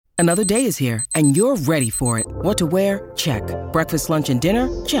Another day is here, and you're ready for it. What to wear? Check. Breakfast, lunch, and dinner?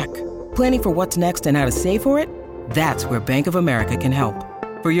 Check. Planning for what's next and how to save for it? That's where Bank of America can help.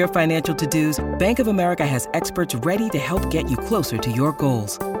 For your financial to-dos, Bank of America has experts ready to help get you closer to your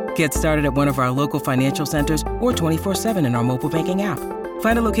goals. Get started at one of our local financial centers or 24/7 in our mobile banking app.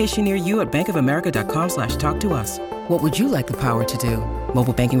 Find a location near you at bankofamerica.com/talktous. What would you like the power to do?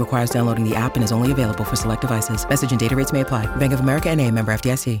 Mobile banking requires downloading the app and is only available for select devices. Message and data rates may apply. Bank of America N.A., member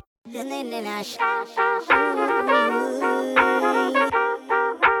FDIC. Hey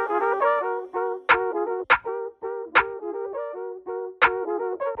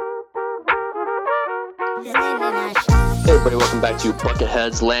everybody, welcome back to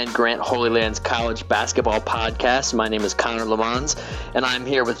Buckethead's Land Grant Holy Lands College Basketball Podcast. My name is Connor Lamons, and I'm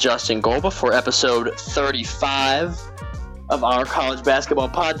here with Justin Golba for episode 35 of our college basketball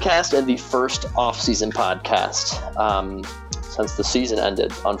podcast and the first off-season podcast since the season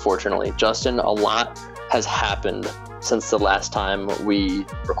ended, unfortunately. Justin, a lot has happened since the last time we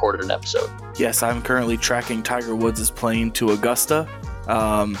recorded an episode. Yes, I'm currently tracking Tiger Woods' plane to Augusta.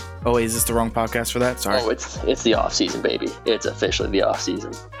 Wait, is this the wrong podcast for that? Sorry. Oh, it's the off season, baby. It's officially the off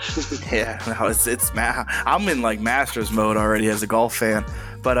season. Yeah, no, I'm in like Masters mode already as a golf fan.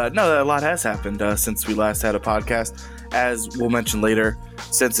 But no, a lot has happened since we last had a podcast. As we'll mention later,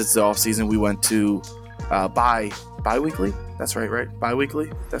 since it's the off season, we went to bi-weekly. That's right?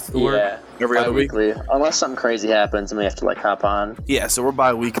 Bi-weekly? That's the word? Every other week? Unless something crazy happens and we have to hop on. Yeah, so we're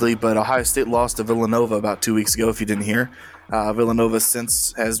bi-weekly, but Ohio State lost to Villanova about 2 weeks ago, if you didn't hear. Villanova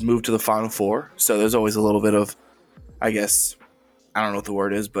since has moved to the Final Four, so there's always a little bit of, I guess, I don't know what the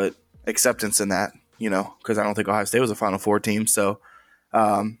word is, but acceptance in that, because I don't think Ohio State was a Final Four team. So,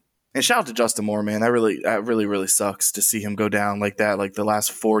 and shout out to Justin Moore, man. That really sucks to see him go down like that, like the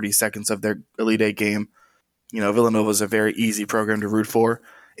last 40 seconds of their Elite Eight game. Villanova's a very easy program to root for.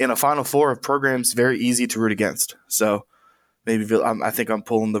 In a Final Four of programs, very easy to root against. So maybe I think I'm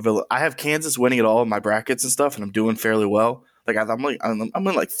pulling the Villa. I have Kansas winning it all in my brackets and stuff, and I'm doing fairly well. Like I'm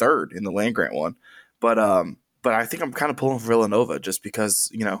in like third in the land grant one, but I think I'm kind of pulling for Villanova just because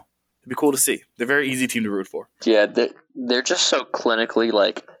it'd be cool to see. They're a very easy team to root for. Yeah, they're just so clinically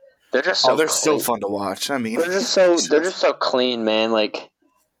they're so fun to watch. I mean, they're just so clean, man. Like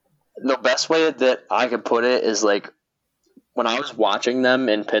the best way that I could put it is like when I was watching them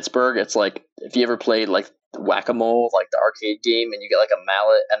in Pittsburgh. It's like if you ever played like Whack-A-Mole, like the arcade game, and you get like a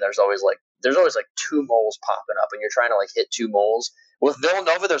mallet, and there's always two moles popping up, and you're trying to hit two moles. With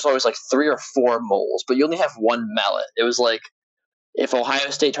Villanova, there's always 3 or 4 moles, but you only have one mallet. It was like if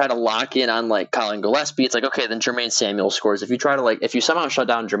Ohio State tried to lock in on Colin Gillespie, it's okay, then Jermaine Samuels scores. If you try to if you somehow shut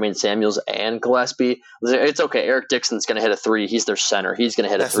down Jermaine Samuels and Gillespie, it's okay. Eric Dixon's going to hit a 3. He's their center. He's going to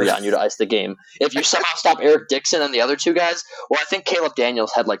hit a 3 on you to ice the game. If you somehow stop Eric Dixon and the other two guys, well, I think Caleb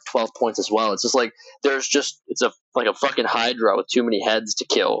Daniels had 12 points as well. It's just it's a fucking hydra with too many heads to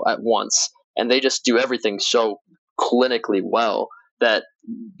kill at once, and they just do everything so clinically well that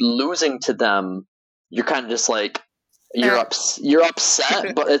losing to them, you're kind of just you're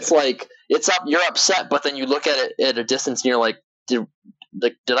upset, but you're upset, but then you look at it at a distance and you're like, did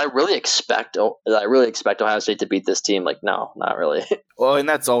I really expect Ohio State to beat this team? No, not really. Well, and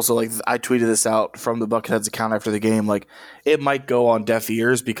that's also I tweeted this out from the Bucketheads account after the game. It might go on deaf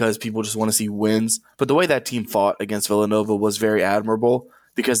ears because people just want to see wins, but the way that team fought against Villanova was very admirable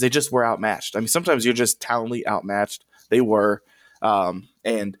because they just were outmatched. I mean, sometimes you're just talently outmatched. They were,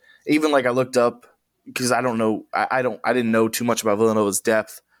 and even I looked up. Because I don't know, I didn't know too much about Villanova's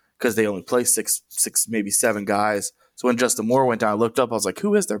depth because they only play six, maybe 7 guys. So when Justin Moore went down, I looked up. I was like,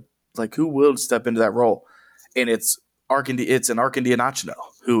 who is there? Who will step into that role? And it's an Arcandianachino,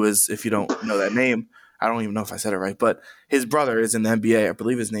 who is, if you don't know that name, I don't even know if I said it right, but his brother is in the NBA. I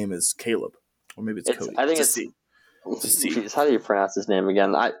believe his name is Caleb, or maybe it's Cody. I think it's C. Jeez, how do you pronounce his name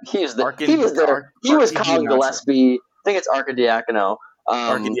again? He was Colin Gillespie. I think it's Arcandiacino.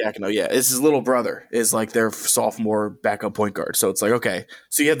 Arcandiacino, yeah. It's his little brother is their sophomore backup point guard. So it's okay.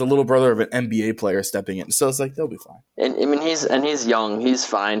 So you have the little brother of an NBA player stepping in. So it's they'll be fine. And I mean he's young. He's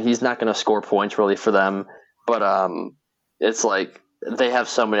fine. He's not going to score points really for them. But it's they have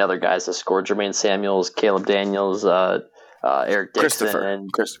so many other guys to score. Jermaine Samuels, Caleb Daniels, Eric Dixon,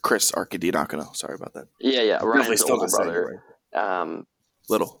 and Chris Arcandiacino. Sorry about that. Yeah. Ryan's older brother. Right.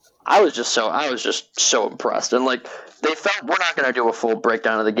 Little. I was just so impressed, and they felt we're not going to do a full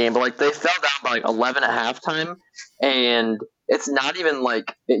breakdown of the game, but they fell down by 11 at halftime, and it's not even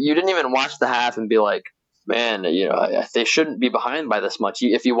you didn't even watch the half and be man, they shouldn't be behind by this much.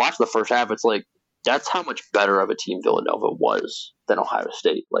 If you watch the first half, it's that's how much better of a team Villanova was than Ohio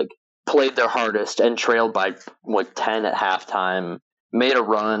State. Played their hardest and trailed by 10 at halftime, made a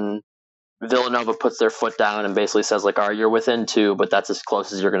run. Villanova puts their foot down and basically says, like, all right, you're within 2, but that's as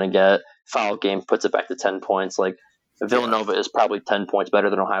close as you're going to get. Foul game puts it back to 10 points. Like, Villanova is probably 10 points better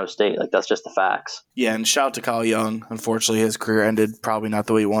than Ohio State. Like, that's just the facts. Yeah, and shout out to Kyle Young. Unfortunately, his career ended probably not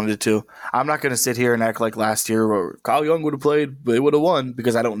the way he wanted it to. I'm not going to sit here and act like last year where Kyle Young would have played, they would have won,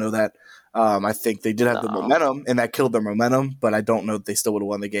 because I don't know that. I think they did have the momentum, and that killed their momentum, but I don't know if they still would have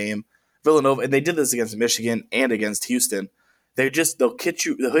won the game. Villanova, and they did this against Michigan and against Houston. They'll hit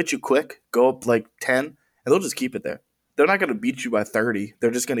you quick, go up like 10, and they'll just keep it there. They're not going to beat you by 30.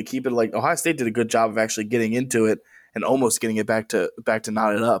 They're just going to keep it. Like Ohio State did a good job of actually getting into it and almost getting it back to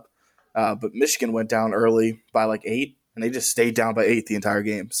knot it up. But Michigan went down early by like 8, and they just stayed down by 8 the entire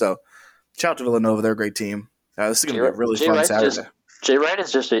game. So shout out to Villanova. They're a great team. This is going to be a really fun Saturday. Jay Wright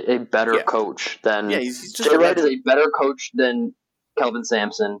is just a better coach than Jay Wright is a better coach than Kelvin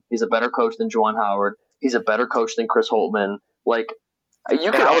Sampson. He's a better coach than Juwan Howard. He's a better coach than Chris Holtman. Like,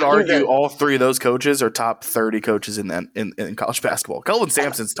 you could argue all 3 of those coaches are top 30 coaches in college basketball. Kelvin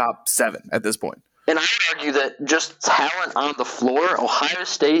Sampson's top 7 at this point. And I would argue that just talent on the floor, Ohio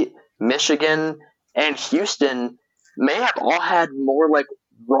State, Michigan, and Houston may have all had more like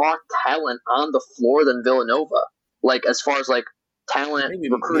raw talent on the floor than Villanova. Like, as far as like talent,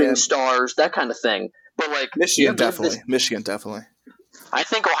 recruiting stars, that kind of thing. But like Michigan definitely. I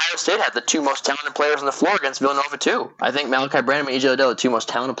think Ohio State had the 2 most talented players on the floor against Villanova, too. I think Malachi Branham and EJ Liddell are the 2 most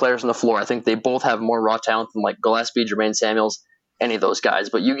talented players on the floor. I think they both have more raw talent than like Gillespie, Jermaine Samuels, any of those guys.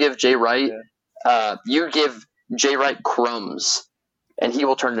 But you give Jay Wright, crumbs, and he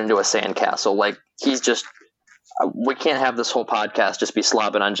will turn it into a sandcastle. Like, he's just we can't have this whole podcast just be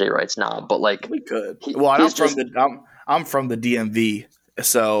slobbing on Jay Wright's knob. But like, we could. I'm from the DMV,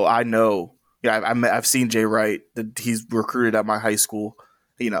 so I know. Yeah, I've seen Jay Wright. He's recruited at my high school.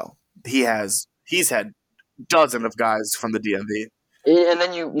 You know, he's had dozens of guys from the DMV. And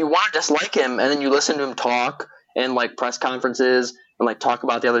then you want to dislike him, and then you listen to him talk in like press conferences and like talk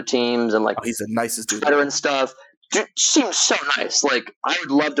about the other teams and like he's the nicest dude. Veteran stuff. Dude, seems so nice. Like, I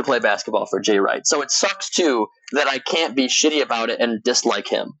would love to play basketball for Jay Wright. So it sucks too that I can't be shitty about it and dislike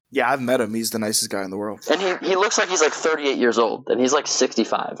him. Yeah, I've met him. He's the nicest guy in the world. And he looks like he's like 38 years old, and he's like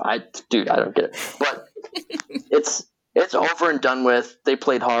 65. I don't get it. But it's over and done with. They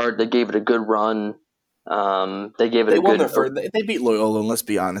played hard. They gave it a good run. They beat Loyola, and let's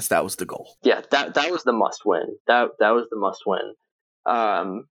be honest, that was the goal. Yeah, that was the must win. That was the must win.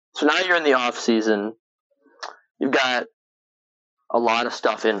 So now you're in the off season. You've got a lot of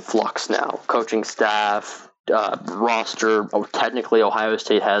stuff in flux now. Coaching staff, roster. Technically, Ohio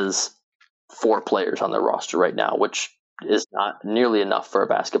State has 4 players on their roster right now, which is not nearly enough for a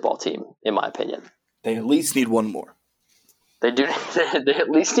basketball team, in my opinion. They at least need one more. They do. They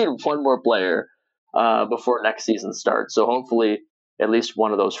at least need one more player before next season starts. So hopefully, at least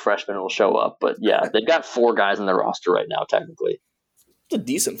one of those freshmen will show up. But yeah, they've got 4 guys on their roster right now, technically. It's a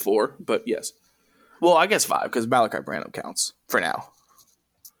decent 4, but yes. Well, I guess 5, because Malachi Branham counts for now.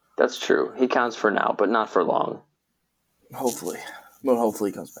 That's true. He counts for now, but not for long. Hopefully. Well, hopefully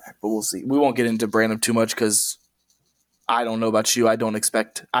he comes back, but we'll see. We won't get into Branham too much because I don't know about you. I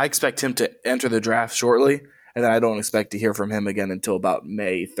expect him to enter the draft shortly, and then I don't expect to hear from him again until about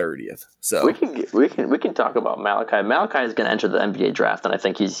May 30th. So we can talk about Malachi. Malachi is going to enter the NBA draft, and I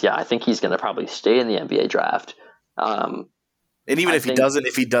think he's going to probably stay in the NBA draft. And even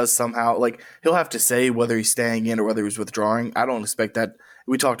if he does somehow, like, he'll have to say whether he's staying in or whether he's withdrawing. I don't expect that.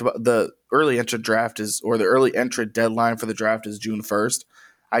 We talked about the early entrant the early entrant deadline for the draft is June 1st.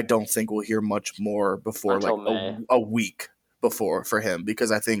 I don't think we'll hear much more before a week before for him,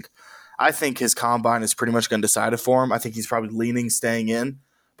 because I think his combine is pretty much going to decide it for him. I think he's probably leaning staying in.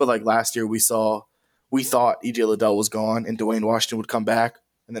 But like last year, we thought EJ Liddell was gone and Dwayne Washington would come back,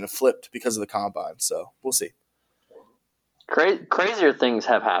 and then it flipped because of the combine. So we'll see. Crazier things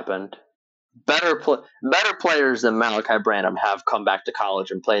have happened. Better players than Malachi Branham have come back to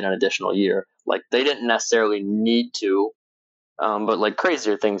college and played an additional year. Like, they didn't necessarily need to, but like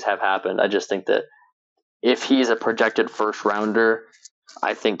crazier things have happened. I just think that if he's a projected first rounder,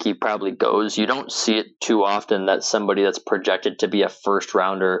 I think he probably goes. You don't see it too often that somebody that's projected to be a first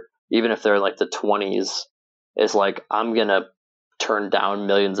rounder, even if they're like the 20s, is like, I'm gonna turn down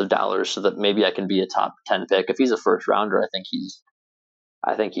millions of dollars so that maybe I can be a top 10 pick. If he's a first rounder,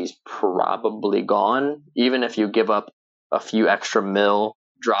 I think he's probably gone. Even if you give up a few extra mil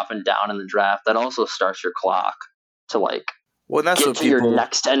dropping down in the draft, that also starts your clock to your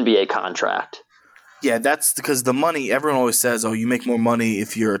next NBA contract. Yeah, that's because the money, everyone always says, you make more money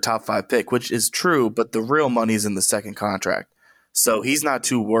if you're a top 5 pick, which is true, but the real money is in the second contract. So he's not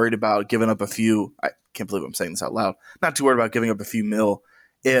too worried about giving up a few. can't believe I'm saying this out loud. Not too worried about giving up a few mil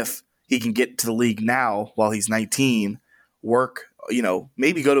if he can get to the league now while he's 19, work,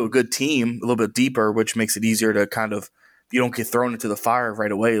 maybe go to a good team a little bit deeper, which makes it easier to kind of, you don't get thrown into the fire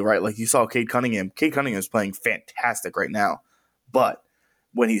right away, right? Like you saw Cade Cunningham. Cade Cunningham is playing fantastic right now. But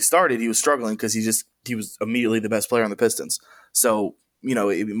when he started, he was struggling because he was immediately the best player on the Pistons. So,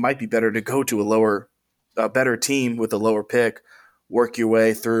 it might be better to go to a better team with a lower pick, work your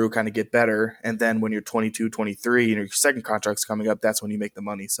way through, kind of get better. And then when you're 22, 23, and your second contract's coming up, that's when you make the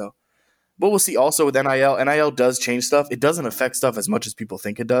money. So, but we'll see also with NIL. NIL does change stuff. It doesn't affect stuff as much as people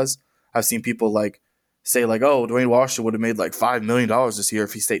think it does. I've seen people say oh, Dwayne Washington would have made $5 million this year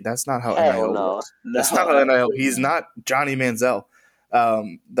if he stayed. That's not how NIL works. That's not how NIL. He's not Johnny Manziel.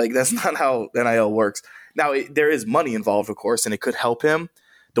 That's not how NIL works. Now there is money involved, of course, and it could help him.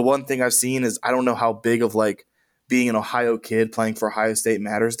 The one thing I've seen is I don't know how big of being an Ohio kid playing for Ohio State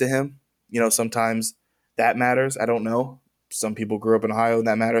matters to him. Sometimes that matters. I don't know. Some people grew up in Ohio and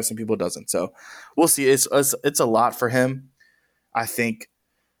that matters. Some people doesn't. So we'll see. It's a lot for him. I think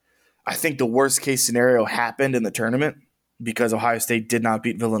the worst case scenario happened in the tournament because Ohio State did not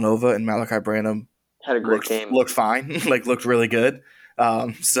beat Villanova and Malachi Branham had a great game. Looked fine, looked really good.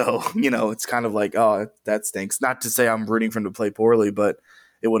 So, it's kind of oh, that stinks. Not to say I'm rooting for him to play poorly, but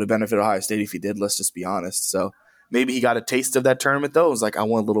it would have benefited Ohio State if he did. Let's just be honest. So maybe he got a taste of that tournament, though. It was I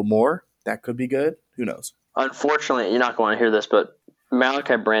want a little more. That could be good. Who knows? Unfortunately, you're not going to hear this, but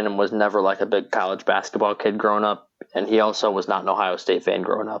Malachi Branham was never a big college basketball kid growing up, and he also was not an Ohio State fan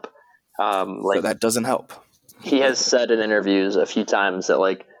growing up. So that doesn't help. He has said in interviews a few times that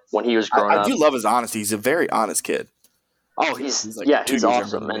when he was growing up, I do love his honesty. He's a very honest kid. Oh, he's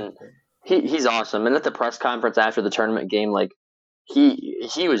awesome, and he's awesome. And at the press conference after the tournament game,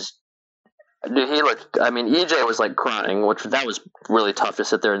 he was, dude, he looked. I mean, EJ was crying, which that was really tough to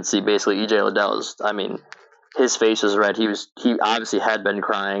sit there and see. Basically, EJ Liddell's. I mean, his face was red. He obviously had been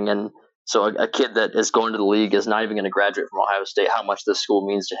crying, and so a kid that is going to the league is not even going to graduate from Ohio State. How much this school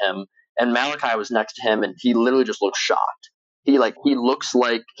means to him. And Malachi was next to him, and he literally just looked shocked. He looks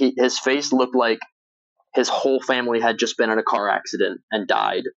like his face looked like his whole family had just been in a car accident and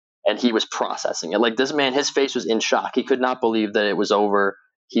died, and he was processing it. This man, his face was in shock. He could not believe that it was over.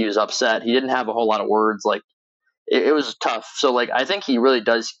 He was upset. He didn't have a whole lot of words. It was tough. So I think he really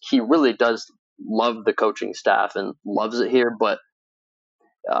does love the coaching staff and loves it here. But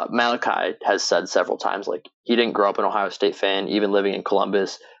Malachi has said several times he didn't grow up an Ohio State fan, even living in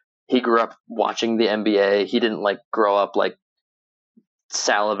Columbus. He grew up watching the NBA. He didn't grow up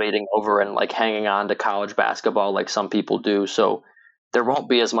salivating over and hanging on to college basketball like some people do. So there won't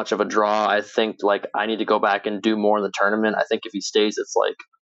be as much of a draw. I think I need to go back and do more in the tournament. I think if he stays, it's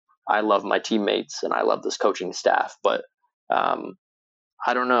I love my teammates and I love this coaching staff. But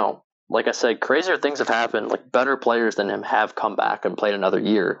I don't know. Like I said, crazier things have happened. Better players than him have come back and played another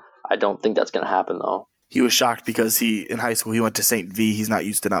year. I don't think that's going to happen though. He was shocked because in high school, he went to St. V. He's not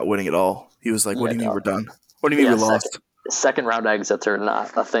used to not winning at all. He was what do you mean we're done? What do you mean we lost? Second round exits are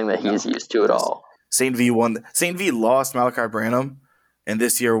not a thing that he's used to at all. St. V won. St. V lost Malachi Branham, and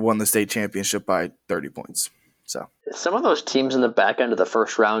this year won the state championship by 30 points. So some of those teams in the back end of the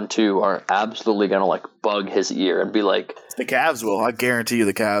first round too are absolutely going to bug his ear and be the Cavs will. I guarantee you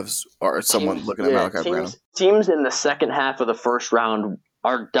the Cavs are someone looking at Malachi Branham. Teams in the second half of the first round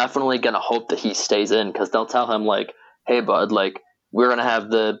are definitely going to hope that he stays in because they'll tell him hey bud, we're going to have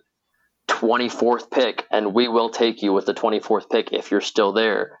the 24th pick and we will take you with the 24th pick if you're still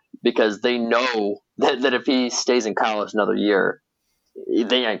there, because they know that if he stays in college another year,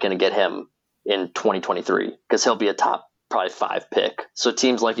 they ain't going to get him in 2023 because he'll be a top probably 5 pick. So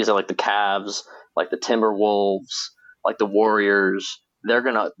teams like you said, the Cavs, the Timberwolves, the Warriors, they're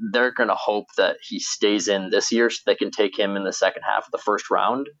gonna hope that he stays in this year so they can take him in the second half of the first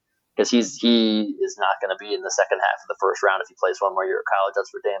round, because he is not going to be in the second half of the first round if he plays one more year of college.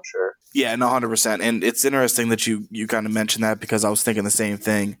 That's for damn sure. Yeah, no, 100%. And it's interesting that you kind of mentioned that because I was thinking the same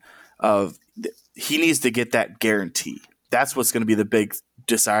thing. He needs to get that guarantee. That's what's going to be the big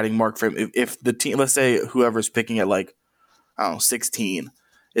deciding mark for him. If the team, let's say whoever's picking at 16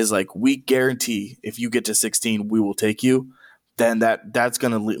 is we guarantee if you get to 16, we will take you. Then that's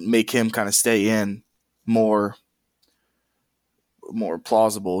going to make him kind of stay in more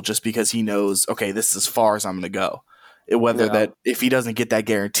plausible, just because he knows, okay, this is as far as I'm going to go. That if he doesn't get that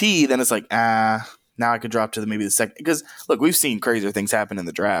guarantee, then it's now I could drop to maybe the second. Because look, we've seen crazier things happen in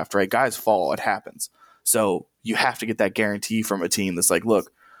the draft, right? Guys fall, it happens. So you have to get that guarantee from a team that's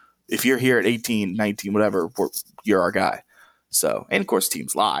look, if you're here at 18, 19, whatever, you're our guy. So, and of course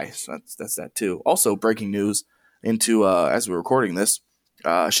teams lie. So that's that too. Also, breaking news as we're recording this,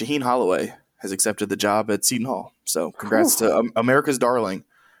 Shaheen Holloway has accepted the job at Seton Hall. So congrats to America's darling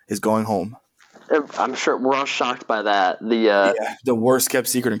is going home. I'm sure we're all shocked by that. The worst kept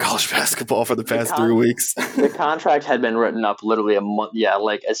secret in college basketball for the past 3 weeks. The contract had been written up literally a month. Yeah,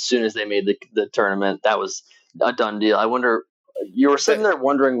 like as soon as they made the tournament, that was a done deal. I wonder. You were sitting there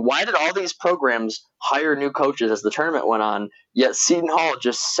wondering, why did all these programs hire new coaches as the tournament went on, yet Seton Hall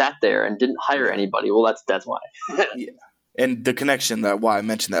just sat there and didn't hire anybody? Well, that's why. Yeah. And the connection why I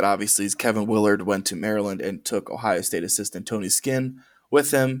mentioned that obviously is Kevin Willard went to Maryland and took Ohio State assistant Tony Skinn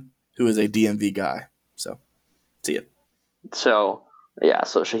with him, who is a DMV guy. So, see it. So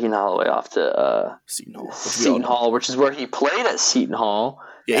Shaheen Holloway off to Seton Hall, which is where he played at Seton Hall.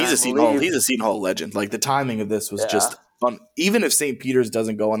 Yeah, he's a Seton Hall legend. Like the timing of this was just fun. Even if St. Peter's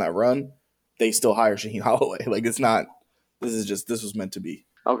doesn't go on that run, they still hire Shaheen Holloway. Like it's not. This was meant to be.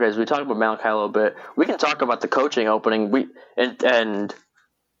 Okay, so we talked about Malachi a little bit. We can talk about the coaching opening. And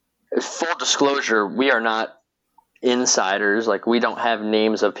full disclosure, we are not insiders. Like we don't have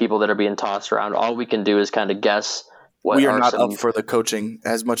names of people that are being tossed around. All we can do is kind of guess. We are not up for the coaching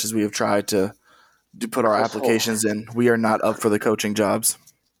as much as we have tried to put our applications in. We are not up for the coaching jobs.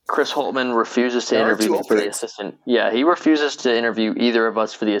 Chris Holtmann refuses to interview me for the assistant. Yeah, he refuses to interview either of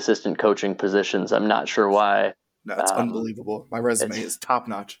us for the assistant coaching positions. I'm not sure why. No, it's unbelievable. My resume is top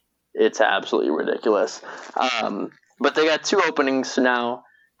notch. It's absolutely ridiculous. But they got 2 openings now.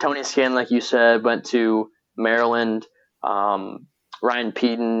 Tony Skinn, like you said, went to Maryland. Ryan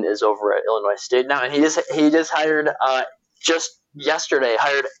Peden is over at Illinois State now, and he just hired just yesterday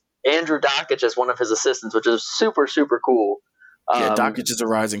Andrew Dockich as one of his assistants, which is super, super cool. Yeah, Dockich is a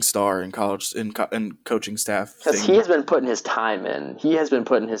rising star in college in coaching staff. Because he has been putting his time in. And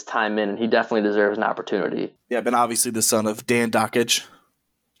he definitely deserves an opportunity. Yeah, been obviously the son of Dan Dockich.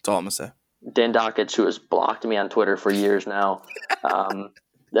 That's all I'm gonna say. Dan Dockich, who has blocked me on Twitter for years now. I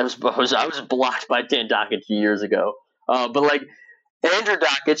was blocked by Dan Dockich years ago. But like Andrew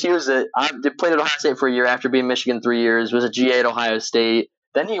Dockich, I played at Ohio State for a year after being Michigan 3 years. Was a GA at Ohio State.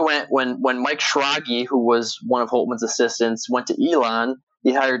 Then he went when Mike Schrage, who was one of Holtmann's assistants, went to Elon.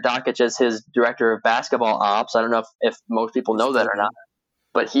 He hired Dockich as his director of basketball ops. I don't know if most people know that or not,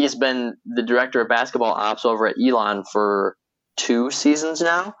 but he's been the director of basketball ops over at Elon for 2 seasons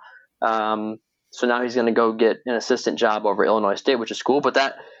now. So now he's going to go get an assistant job over at Illinois State, which is cool. But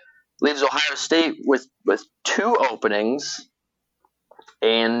that leaves Ohio State with 2 openings,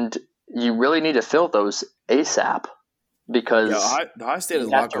 and you really need to fill those ASAP. Because Ohio State has a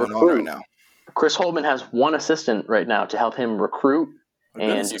lot going on right now. Chris Holtmann has 1 assistant right now to help him recruit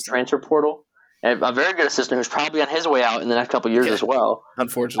and do transfer portal. And a very good assistant who's probably on his way out in the next couple of years as well.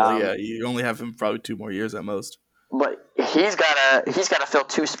 Unfortunately, you only have him probably 2 more years at most. But he's gotta fill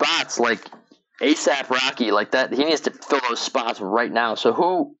 2 spots like ASAP Rocky like that. He needs to fill those spots right now.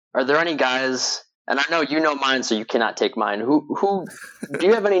 So are there any guys? And I know you know mine, so you cannot take mine. Who do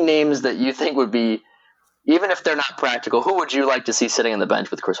you have any names that you think would be? Even if they're not practical, who would you like to see sitting on the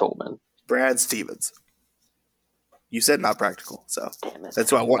bench with Chris Holtmann? Brad Stevens. You said not practical, so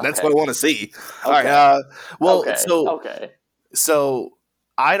that's what I want. Okay. That's what I want to see. Okay. All right. So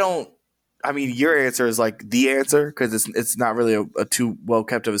I don't. I mean, your answer is like the answer because it's not really a too well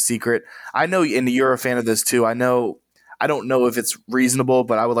kept of a secret. I know, and you're a fan of this too. I know. I don't know if it's reasonable,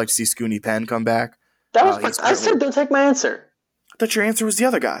 but I would like to see Scoonie Penn come back. I said don't take my answer. I thought your answer was the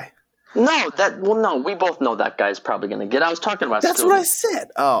other guy. No, we both know that guy's probably going to get. I was talking about That's what I said.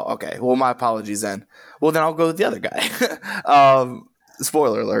 Oh, okay. Well, my apologies then. Well, then I'll go with the other guy.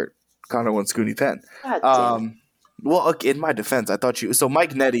 Spoiler alert. Connor wants Scoonie Penn. Well, in my defense, I thought so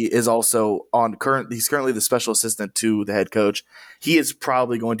Mike Nettie is also he's currently the special assistant to the head coach. He is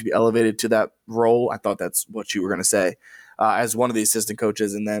probably going to be elevated to that role. I thought that's what you were going to say as one of the assistant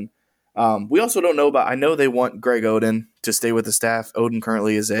coaches. And then we also don't know I know they want Greg Oden to stay with the staff. Oden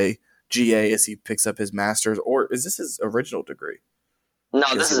currently is a GA as he picks up his master's, or is this his original degree? No,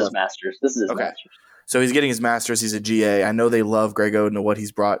 this is his master's. Master's. So he's getting his master's. He's a GA. I know they love Greg Oden and what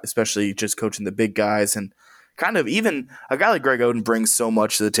he's brought, especially just coaching the big guys and kind of even a guy like Greg Oden brings so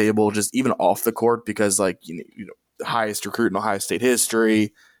much to the table, just even off the court, because like you know the highest recruit in Ohio State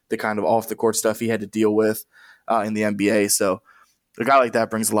history, the kind of off the court stuff he had to deal with in the NBA. So a guy like that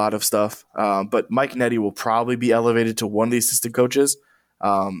brings a lot of stuff. But Mike Nettie will probably be elevated to one of the assistant coaches.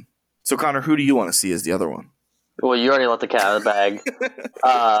 So, Connor, who do you want to see as the other one? Well, you already let the cat out of the bag.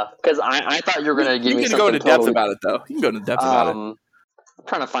 Because I thought you were going to give me something. You can go into depth about it, though. You can go into depth about it. I'm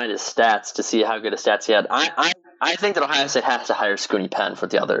trying to find his stats to see how good his stats he had. I think that Ohio State has to hire Scoonie Penn for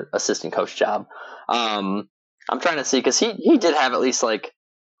the other assistant coach job. I'm trying to see, because he did have at least like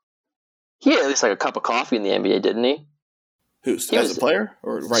a cup of coffee in the NBA, didn't he? As a player?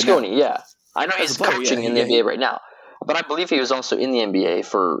 Or right Scoonie, now? yeah. I know As he's a player, coaching yeah, in the yeah, NBA right now, but I believe he was also in the NBA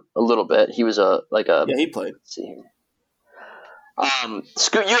for a little bit. He was Yeah, he played. let's see here.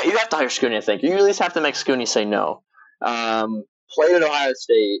 You have to hire Scooney, I think. You at least have to make Scooney say no. Played at Ohio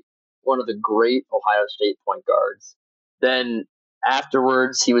State, one of the great Ohio State point guards. Then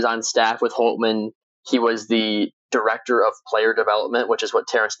afterwards, he was on staff with Holtman. He was the director of player development, which is what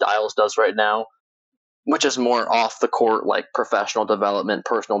Terrence Dials does right now, which is more off the court, like professional development,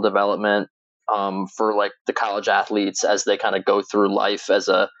 personal development, for like the college athletes as they kind of go through life as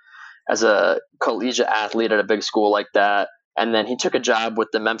a collegiate athlete at a big school like that. And then he took a job with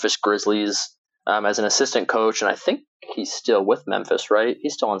the Memphis Grizzlies as an assistant coach, and I think he's still with Memphis, right?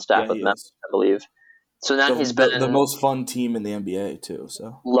 He's still on staff Yeah, with he Memphis, is. I believe. So then he's been The most fun team in the NBA too.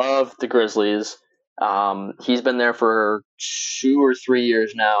 So loved the Grizzlies. He's been there for 2 or 3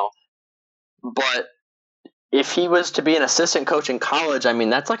 years now. But if he was to be an assistant coach in college, I mean,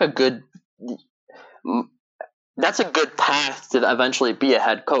 that's a good path to eventually be a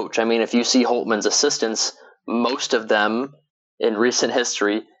head coach. I mean, if you see Holtman's assistants, most of them in recent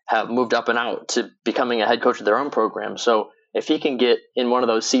history have moved up and out to becoming a head coach of their own program. So if he can get in one of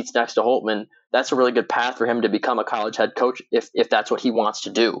those seats next to Holtman, that's a really good path for him to become a college head coach if that's what he wants to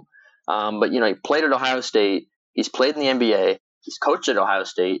do. But, he played at Ohio State. He's played in the NBA. He's coached at Ohio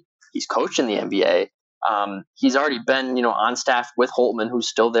State. He's coached in the NBA. He's already been, on staff with Holtman, who's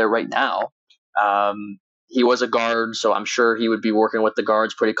still there right now. He was a guard, so I'm sure he would be working with the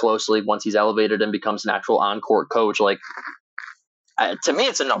guards pretty closely once he's elevated and becomes an actual on-court coach. Like, to me,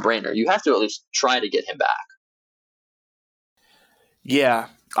 it's a no-brainer. You have to at least try to get him back. yeah,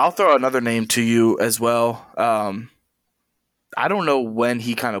 I'll throw another name to you as well. I don't know when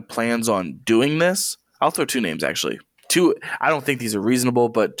he kind of plans on doing this. I'll throw two names, actually. Two, I don't think these are reasonable,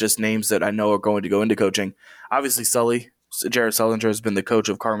 but just names that I know are going to go into coaching. Obviously, Jared Sullinger has been the coach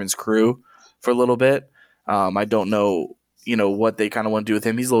of Carmen's Crew for a little bit. I don't know, what they kind of want to do with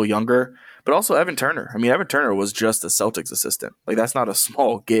him. He's a little younger, but also Evan Turner. I mean, Evan Turner was just a Celtics assistant. Like, that's not a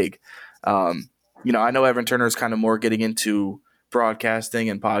small gig. I know Evan Turner is kind of more getting into broadcasting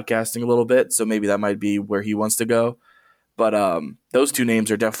and podcasting a little bit, so maybe that might be where he wants to go. But those two names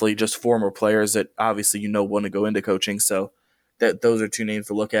are definitely just former players that obviously want to go into coaching. So those are two names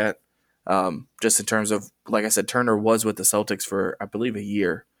to look at. Just in terms of, like I said, Turner was with the Celtics for, I believe, a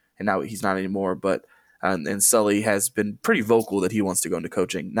year, and now he's not anymore. But and Sully has been pretty vocal that he wants to go into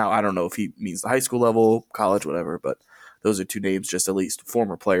coaching. Now, I don't know if he means the high school level, college, whatever, but those are two names, just at least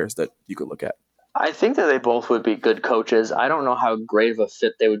former players that you could look at. I think that they both would be good coaches. I don't know how great of a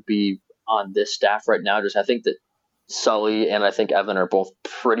fit they would be on this staff right now. I think that Sully and I think Evan are both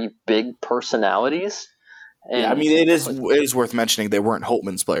pretty big personalities. And yeah, I mean, it is worth mentioning they weren't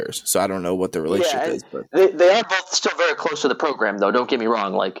Holtman's players, so I don't know what the relationship is. But they are both still very close to the program, though. Don't get me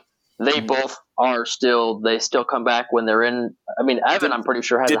wrong. Like, they both are they still come back when they're in. I mean, Evan, I'm pretty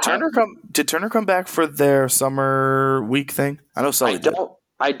sure has. Did Turner come back for their summer week thing? I know Sully did.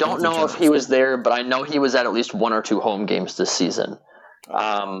 I don't know if he was there, but I know he was at least 1 or 2 home games this season.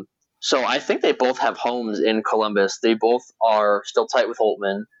 So I think they both have homes in Columbus. They both are still tight with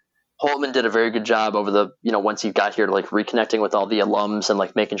Holtman. Holtman did a very good job over the, once he got here, like reconnecting with all the alums and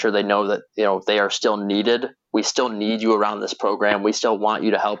like making sure they know that, they are still needed. We still need you around this program. We still want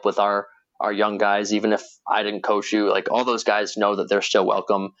you to help with our young guys, even if I didn't coach you. Like, all those guys know that they're still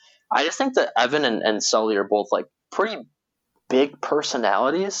welcome. I just think that Evan and Sully are both like pretty big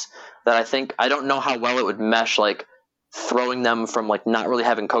personalities that I don't know how well it would mesh, like throwing them from like not really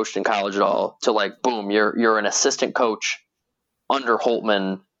having coached in college at all to like, boom, you're an assistant coach under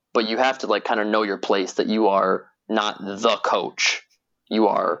Holtman, but you have to like kind of know your place, that you are not the coach. You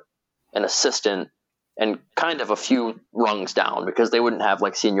are an assistant and kind of a few rungs down, because they wouldn't have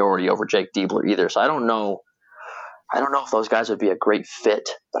like seniority over Jake Diebler either. So I don't know if those guys would be a great fit,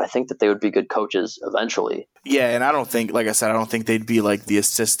 but I think that they would be good coaches eventually. Yeah, and I don't think, like I said, I don't think they'd be like the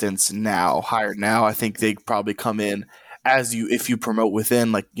assistants hired now. I think they'd probably come in if you promote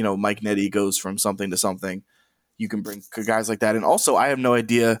within, like, Mike Nettie goes from something to something. You can bring guys like that. And also, I have no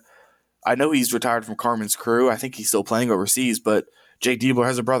idea. I know he's retired from Carmen's Crew. I think he's still playing overseas, but Jake Diebler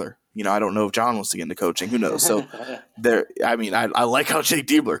has a brother. I don't know if John wants to get into coaching. Who knows? So I like how Jake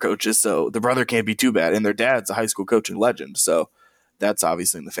Diebler coaches, so the brother can't be too bad. And their dad's a high school coaching legend, so that's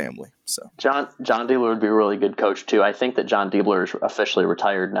obviously in the family. So John Diebler would be a really good coach too. I think that John Diebler is officially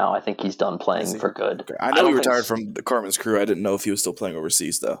retired now. I think he's done playing for good. Okay. I know he retired from the Carmen's Crew. I didn't know if he was still playing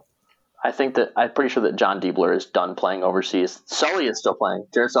overseas though. I'm pretty sure that John Diebler is done playing overseas. Sully is still playing.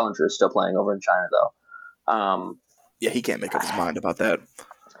 Jared Sullinger is still playing over in China though. Yeah, he can't make up his mind about that.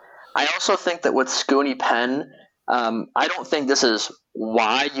 I also think that with Scooney Penn, I don't think this is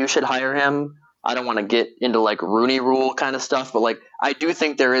why you should hire him. I don't want to get into like Rooney Rule kind of stuff, but like I do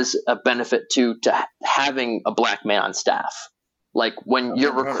think there is a benefit to having a black man on staff. Like when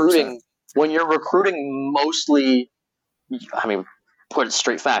you're 100%. recruiting mostly, I mean, put it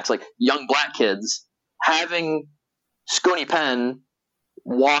straight facts, like young black kids, having Scooney Penn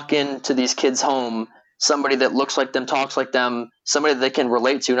walk into these kids' home, somebody that looks like them, talks like them, somebody that they can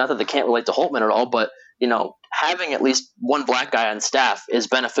relate to. Not that they can't relate to Holtmann at all, but having at least one black guy on staff is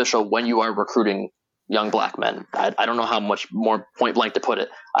beneficial when you are recruiting young black men. I don't know how much more point blank to put it.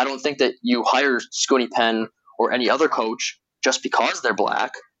 I don't think that you hire Scooney Penn or any other coach just because they're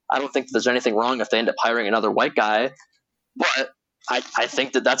black. I don't think that there's anything wrong if they end up hiring another white guy, but I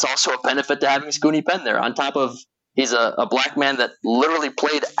think that that's also a benefit to having Scooney Penn there. On top of he's a black man that literally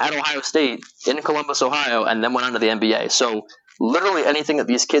played at Ohio State in Columbus, Ohio, and then went on to the NBA. So literally anything that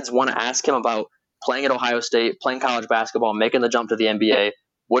these kids want to ask him about playing at Ohio State, playing college basketball, making the jump to the NBA,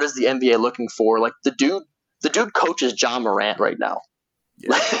 what is the NBA looking for? Like the dude coaches John Morant right now.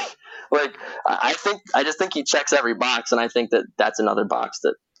 Yeah. I just think he checks every box, and I think that that's another box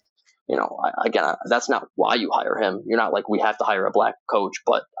that, again, that's not why you hire him. You're not like, we have to hire a black coach,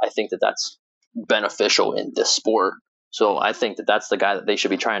 but I think that that's beneficial in this sport. So I think that that's the guy that they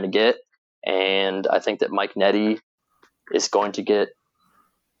should be trying to get. And I think that Mike Nettie is going to get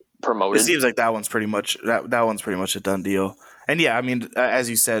promoted. It seems like that one's pretty much a done deal. And yeah, I mean, as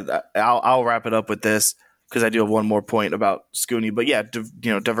you said, I'll wrap it up with this because I do have one more point about Scooney. But yeah,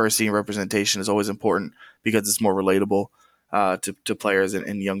 diversity and representation is always important because it's more relatable to players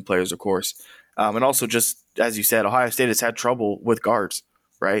and young players, of course. And also, just as you said, Ohio State has had trouble with guards,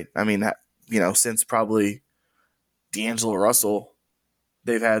 right? I mean, since probably D'Angelo Russell,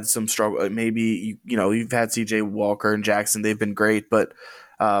 they've had some struggle. Maybe you've had C.J. Walker and Jackson; they've been great, but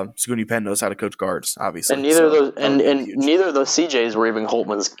Scooney Penn knows how to coach guards, obviously. And neither of those CJs were even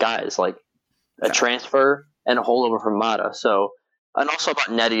Holtmann's guys. Like a transfer and a holdover from Mata. So, and also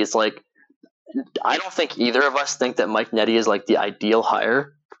about Nettie, it's like I don't think either of us think that Mike Nettie is like the ideal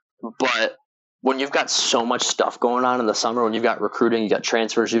hire, but when you've got so much stuff going on in the summer, when you've got recruiting, you got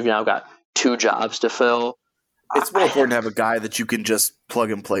transfers, you've now got 2 jobs to fill. It's more important to have a guy that you can just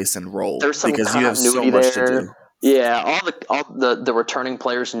plug and place and roll because you have so much to do. Yeah, all the returning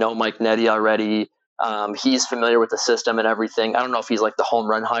players know Mike Nettie already. He's familiar with the system and everything. I don't know if he's like the home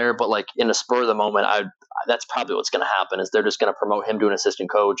run hire, but like in a spur of the moment, that's probably what's going to happen. Is they're just going to promote him to an assistant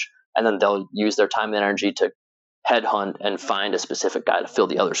coach, and then they'll use their time and energy to headhunt and find a specific guy to fill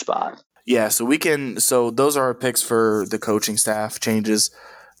the other spot. Yeah, so those are our picks for the coaching staff changes.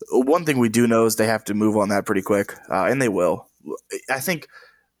 One thing we do know is they have to move on that pretty quick, and they will. I think,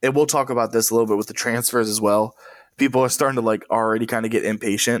 and we'll talk about this a little bit with the transfers as well. People are starting to like already kind of get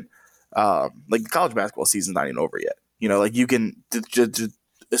impatient. Like the college basketball season's not even over yet. Like you can,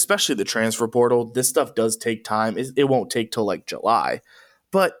 especially the transfer portal, this stuff does take time. It won't take till like July,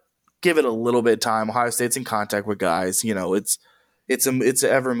 but give it a little bit of time. Ohio State's in contact with guys. It's an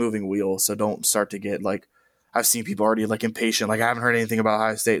ever moving wheel. So don't start to get like, I've seen people already like impatient. Like I haven't heard anything about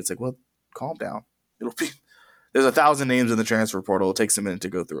Ohio State. It's like, well, calm down. There's 1,000 names in the transfer portal. It takes a minute to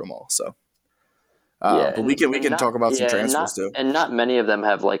go through them all. So. But we can talk about some transfers too, and not many of them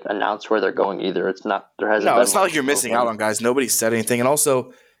have like announced where they're going either. It's not it's not like you're missing out on guys. Nobody said anything, and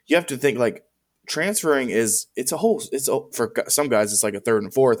also you have to think like transferring for some guys it's like a third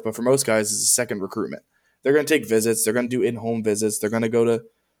and fourth, but for most guys it's a second recruitment. They're going to take visits. They're going to do in-home visits. They're going to go to,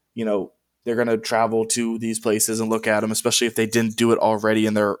 they're going to travel to these places and look at them, especially if they didn't do it already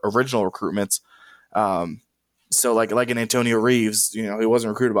in their original recruitments. So like an Antonio Reeves, he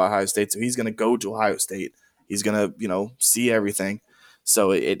wasn't recruited by Ohio State, so he's going to go to Ohio State. He's going to, see everything.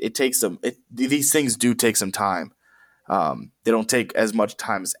 So it takes these things do take some time. They don't take as much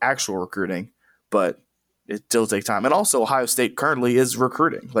time as actual recruiting, but it still takes time. And also Ohio State currently is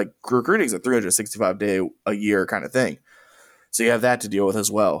recruiting. Like recruiting is a 365-day a year kind of thing. So you have that to deal with as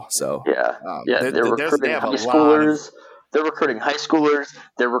well. So they're recruiting high schoolers. They're recruiting high schoolers.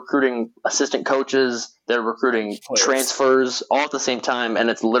 They're recruiting assistant coaches. They're recruiting transfers all at the same time, and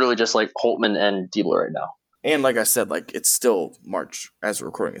it's literally just like Holtmann and Diebler right now. And like I said, like it's still March as we're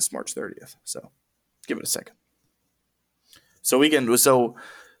recording. It's March 30th, so give it a second. So when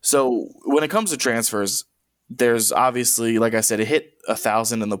it comes to transfers, there's obviously, like I said, it hit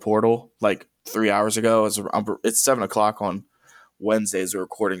 1,000 in the portal like 3 hours ago. It's 7:00 on Wednesday as we're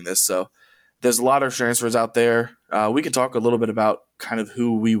recording this, so. There's a lot of transfers out there. We can talk a little bit about kind of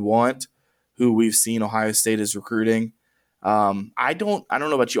who we want, who we've seen Ohio State is recruiting. I don't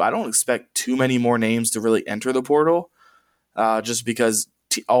know about you. I don't expect too many more names to really enter the portal, just because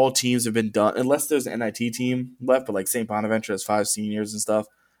all teams have been done, unless there's an NIT team left, but like St. Bonaventure has 5 seniors and stuff.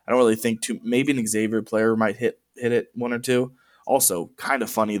 I don't really think maybe an Xavier player might hit it 1 or 2. Also, kind of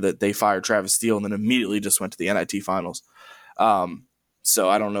funny that they fired Travis Steele and then immediately just went to the NIT finals. So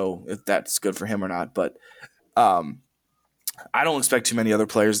I don't know if that's good for him or not, but I don't expect too many other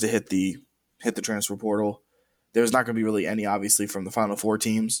players to hit the transfer portal. There's not going to be really any, obviously, from the Final Four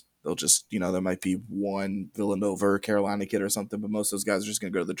teams. They'll just, there might be one Villanova or Carolina kid or something, but most of those guys are just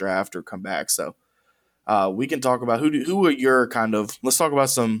going to go to the draft or come back. So we can talk about who are your kind of – let's talk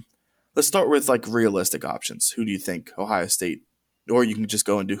about let's start with like realistic options. Who do you think Ohio State – or you can just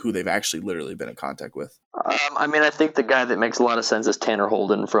go into who they've actually literally been in contact with? I think the guy that makes a lot of sense is Tanner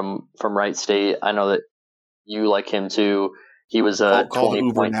Holden from Wright State. I know that you like him too. He was a call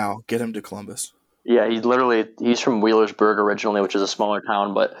Uber now. Get him to Columbus. Yeah, he's from Wheelersburg originally, which is a smaller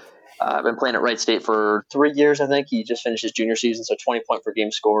town, but I've been playing at Wright State for 3 years. I think he just finished his junior season, so 20 point per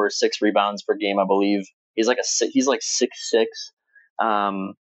game score, 6 rebounds per game, I believe. He's like 6'6",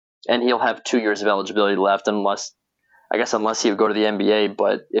 and he'll have 2 years of eligibility left unless he would go to the NBA.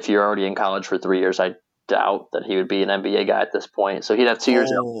 But if you're already in college for 3 years, I doubt that he would be an NBA guy at this point. So he'd have 2 years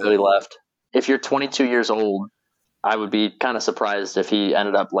of eligibility left. If you're 22 years old, I would be kind of surprised if he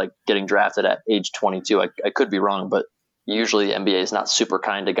ended up like getting drafted at age 22. I could be wrong, but usually the NBA is not super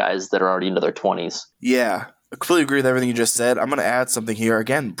kind to guys that are already into their 20s. Yeah, I completely agree with everything you just said. I'm going to add something here.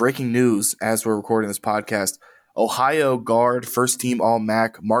 Again, breaking news as we're recording this podcast. Ohio guard, first-team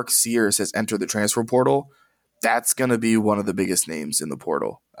All-MAC, Mark Sears has entered the transfer portal. That's going to be one of the biggest names in the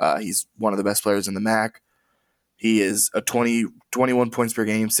portal. He's one of the best players in the MAC. He is 21 points per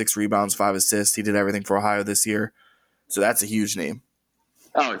game, 6 rebounds, 5 assists. He did everything for Ohio this year. So that's a huge name.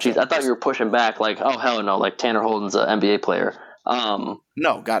 Oh, geez. I thought you were pushing back like, oh, hell no, like Tanner Holden's an NBA player. No,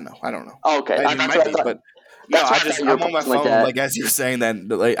 God, no. I don't know. Oh, okay. I'm on my phone, like as you're saying that,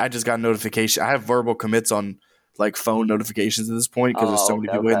 like, I just got a notification. I have verbal commits on like phone notifications at this point because there's so many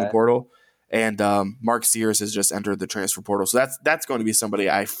people in the portal. And Mark Sears has just entered the transfer portal. So that's going to be somebody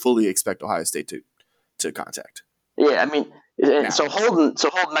I fully expect Ohio State to contact. Yeah, I mean, so Holden's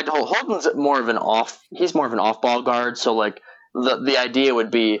more of an off-ball guard. So like the idea would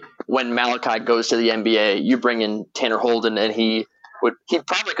be when Malachi goes to the NBA, you bring in Tanner Holden, and he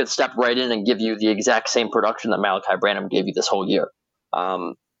probably could step right in and give you the exact same production that Malachi Branham gave you this whole year.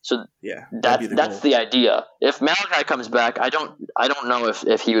 So yeah, that's the idea. If Malachi comes back, I don't know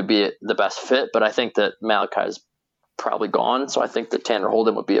if he would be the best fit, but I think that Malachi is probably gone. So I think that Tanner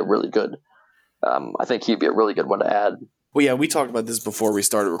Holden would be a really good. I think he'd be a really good one to add. Well, yeah, we talked about this before we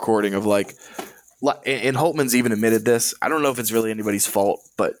started recording of like, and Holtman's even admitted this. I don't know if it's really anybody's fault,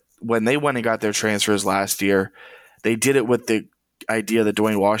 but when they went and got their transfers last year, they did it with the idea that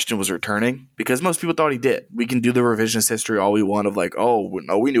Dwayne Washington was returning because most people thought he did. We can do the revisionist history all we want of like, oh,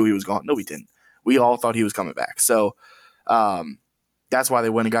 no, we knew he was gone. No, we didn't. We all thought he was coming back. So that's why they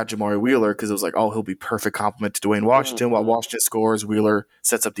went and got Jamari Wheeler because it was like, oh, he'll be perfect complement to Dwayne Washington. While Washington scores, Wheeler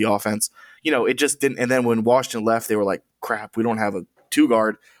sets up the offense. It just didn't. And then when Washington left, they were like, crap, we don't have a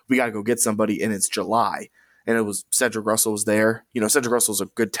 2-guard. We got to go get somebody, and it's July. And it was Cedric Russell was there. Cedric Russell's a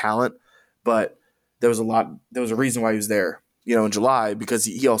good talent, but there was a reason why he was there, in July because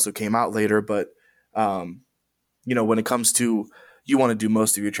he also came out later. But, when it comes to you want to do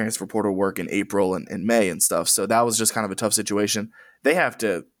most of your transfer portal work in April and May and stuff. So that was just kind of a tough situation. They have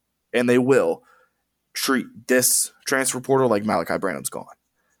to, and they will, treat this transfer portal like Malachi Branham's gone.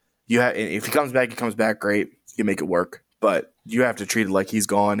 If he comes back, great. You make it work. But you have to treat it like he's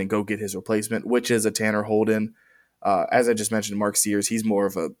gone and go get his replacement, which is a Tanner Holden. As I just mentioned, Mark Sears, he's more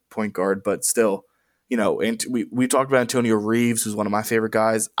of a point guard, but still, and we talked about Antonio Reeves, who's one of my favorite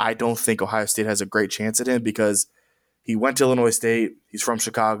guys. I don't think Ohio State has a great chance at him because he went to Illinois State, he's from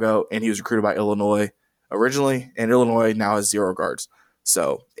Chicago, and he was recruited by Illinois originally, and Illinois now has 0 guards.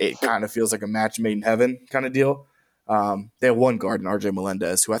 So it kind of feels like a match made in heaven kind of deal. They have 1 guard in RJ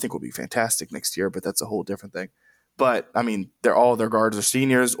Melendez, who I think will be fantastic next year, but that's a whole different thing. But, I mean, all their guards are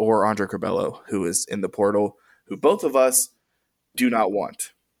seniors, or Andre Curbelo, who is in the portal, who both of us do not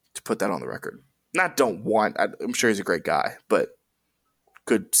want, to put that on the record. Not don't want. I'm sure he's a great guy, but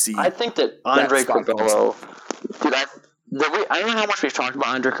could see. I think that Andre Curbelo, dude, I don't know how much we've talked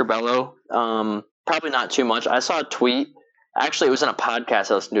about Andre Curbelo. Probably not too much. I saw a tweet. Actually, it was in a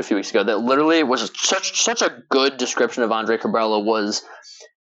podcast I listened to a few weeks ago that literally was such a good description of Andre Curbelo was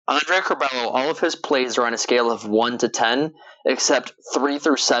Andre Curbelo, all of his plays are on a scale of 1 to 10, except 3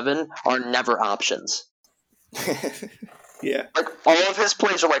 through 7 are never options. Yeah. Like, all of his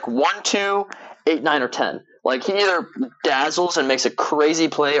plays are like 1, 2, 8, 9, or 10. Like, he either dazzles and makes a crazy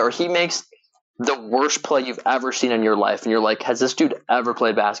play, or he makes the worst play you've ever seen in your life, and you're like, has this dude ever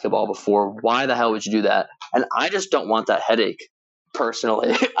played basketball before? Why the hell would you do that? And I just don't want that headache,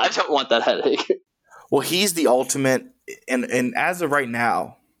 personally. I don't want that headache. Well, he's the ultimate, and as of right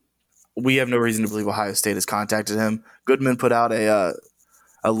now, we have no reason to believe Ohio State has contacted him. Goodman put out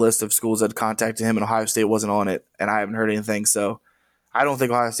a list of schools that contacted him, and Ohio State wasn't on it, and I haven't heard anything. So I don't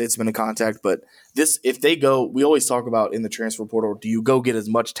think Ohio State's been in contact. But if they go, we always talk about in the transfer portal, do you go get as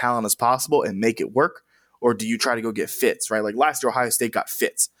much talent as possible and make it work, or do you try to go get fits, right? Like last year, Ohio State got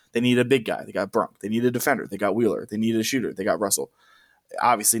fits. They needed a big guy. They got Brunk. They needed a defender. They got Wheeler. They needed a shooter. They got Russell.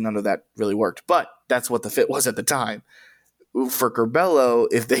 Obviously, none of that really worked, but that's what the fit was at the time. For Curbelo,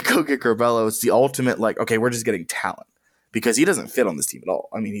 if they go get Curbelo, it's the ultimate, like, okay, we're just getting talent because he doesn't fit on this team at all.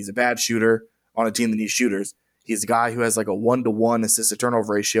 I mean, he's a bad shooter on a team that needs shooters. He's a guy who has like a 1-to-1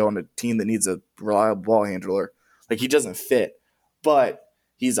 assist-to-turnover ratio on a team that needs a reliable ball handler. Like, he doesn't fit, but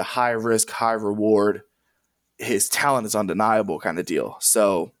he's a high-risk, high-reward. His talent is undeniable kind of deal.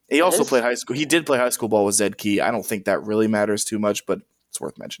 So he also played high school. He did play high school ball with Zed Key. I don't think that really matters too much, but it's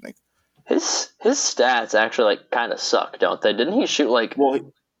worth mentioning. His stats actually like kind of suck, don't they? Didn't he shoot like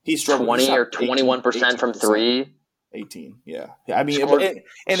he struggled 20 or 21% from three? 18, yeah. I mean, Scored in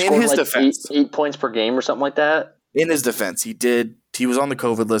his like defense, 8 points per game or something like that. In his defense, he was on the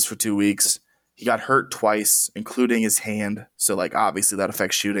COVID list for 2 weeks. He got hurt twice, including his hand. So, like, obviously that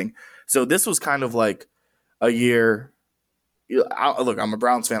affects shooting. So this was kind of like a year. Look, I'm a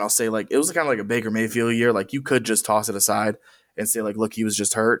Browns fan. I'll say, like, it was kind of like a Baker Mayfield year. Like, you could just toss it aside and say, like, look, he was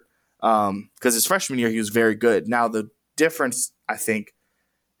just hurt. Because his freshman year, he was very good. Now, the difference, I think,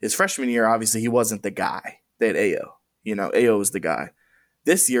 his freshman year, obviously, he wasn't the guy. They had Ayo. Ayo was the guy.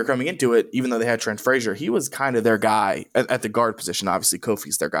 This year, coming into it, even though they had Trent Frazier, he was kind of their guy at the guard position. Obviously,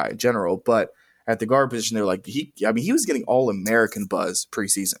 Kofi's their guy in general. But at the guard position, they're like, he was getting All-American buzz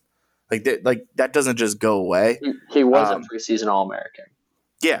preseason. Like that doesn't just go away. He was a preseason All-American.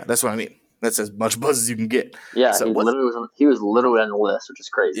 Yeah, that's what I mean. That's as much buzz as you can get. Yeah, so he was literally on the list, which is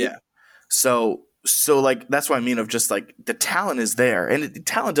crazy. Yeah. So like that's what I mean of just like the talent is there, and the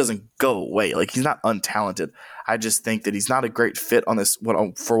talent doesn't go away. Like he's not untalented. I just think that he's not a great fit on this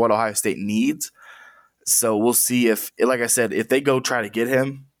for what Ohio State needs. So we'll see if, like I said, if they go try to get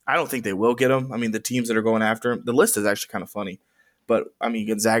him. I don't think they will get him. I mean, the teams that are going after him, the list is actually kind of funny. But I mean,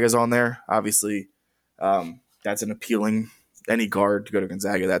 Gonzaga's on there. Obviously, that's an appealing. Any guard to go to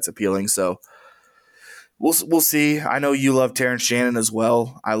Gonzaga, that's appealing. So we'll see. I know you love Terrence Shannon as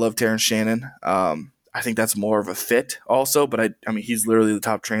well. I love Terrence Shannon. I think that's more of a fit also. But I mean, he's literally the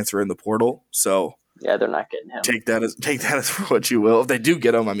top transfer in the portal. So yeah, they're not getting him. Take that as for what you will. If they do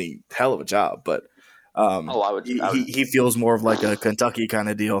get him, I mean, hell of a job. But he feels more of like a Kentucky kind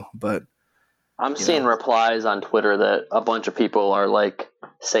of deal. But I'm seeing replies on Twitter that a bunch of people are like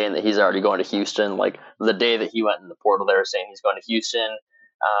saying that he's already going to Houston. Like the day that he went in the portal, they were saying he's going to Houston.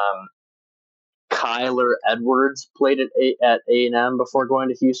 Kyler Edwards played at A&M before going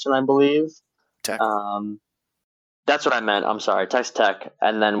to Houston, I believe. Tech. That's what I meant. I'm sorry, Texas Tech,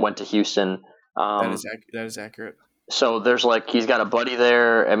 and then went to Houston. That is accurate. So there's like he's got a buddy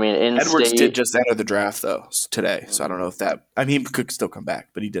there. I mean, Edwards did just enter the draft though today, so I don't know if that. I mean, he could still come back,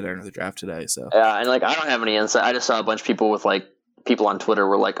 but he did enter the draft today. So yeah, and like I don't have any insight. I just saw a bunch of people with like people on Twitter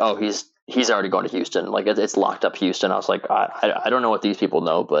were like, "Oh, he's already going to Houston. Like it's locked up Houston." I was like, I don't know what these people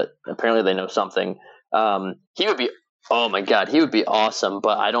know, but apparently they know something. He would be. Oh my God, he would be awesome,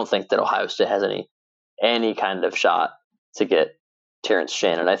 but I don't think that Ohio State has any kind of shot to get Terrence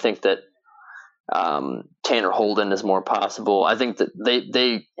Shannon. I think that Tanner Holden is more possible. I think that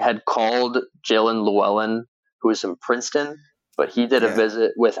they had called Jalen Llewellyn, who is from Princeton, but he did a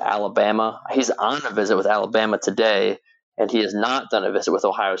visit with Alabama. He's on a visit with Alabama today, and he has not done a visit with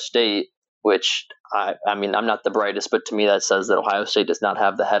Ohio State, which I mean, I'm not the brightest, but to me that says that Ohio State does not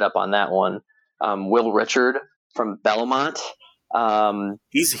have the head up on that one. Will Richard from Belmont.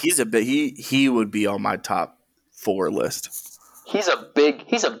 He's a bit he would be on my top 4 list. He's a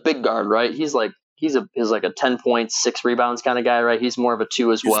big guard, right? He's like a 10 points, 6 rebounds kind of guy, right? He's more of a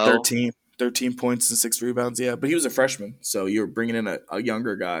 2 as well. 13 points and 6 rebounds, yeah. But he was a freshman, so you're bringing in a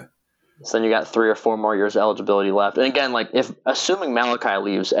younger guy. So then you got 3 or 4 more years eligibility left. And again, like if assuming Malachi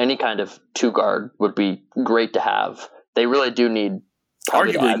leaves, any kind of 2 guard would be great to have. They really do need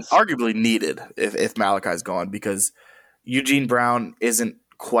arguably needed if Malachi's gone, because Eugene Brown isn't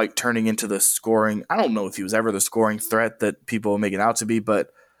quite turning into the scoring. I don't know if he was ever the scoring threat that people are making out to be, but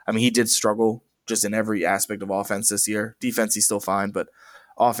I mean, he did struggle just in every aspect of offense this year. Defense, he's still fine, but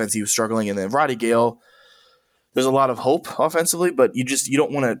offense, he was struggling. And then Roddy Gale, there's a lot of hope offensively, but you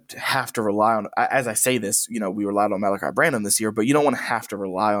don't want to have to rely on. As I say this, we relied on Malachi Branham this year, but you don't want to have to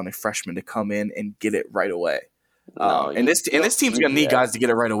rely on a freshman to come in and get it right away. And this team's gonna need guys to get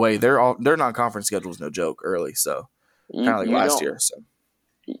it right away. Their non-conference schedule is no joke early, so kind of like last year. So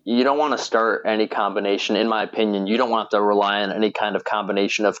you don't want to start any combination, in my opinion. You don't want to rely on any kind of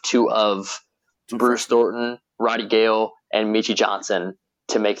combination of two Bruce Thornton, Roddy Gale, and Michie Johnson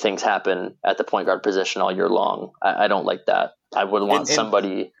to make things happen at the point guard position all year long. I don't like that. I would want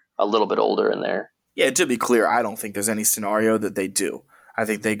somebody a little bit older in there. Yeah, to be clear, I don't think there's any scenario that they do. I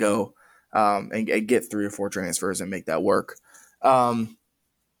think they go and get 3 or 4 transfers and make that work.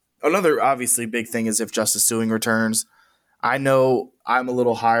 Another obviously big thing is if Justice Sueing returns. I know I'm a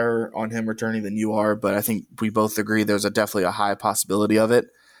little higher on him returning than you are, but I think we both agree there's definitely a high possibility of it.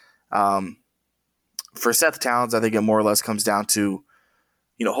 For Seth Towns, I think it more or less comes down to,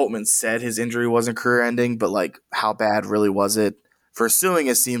 Holtman said his injury wasn't career-ending, but like how bad really was it? For Sueing,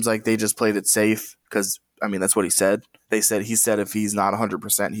 it seems like they just played it safe because, that's what he said. He said if he's not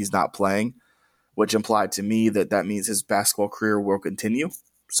 100%, he's not playing, which implied to me that means his basketball career will continue.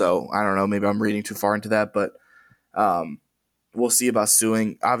 So I don't know, maybe I'm reading too far into that, but we'll see about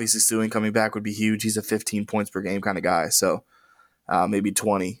Sueing. Obviously, Sueing coming back would be huge. He's a 15 points per game kind of guy, so maybe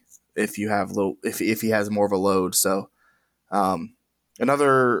 20 if you have if he has more of a load. So what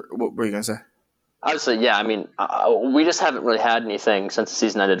were you gonna say? Obviously, yeah. We just haven't really had anything since the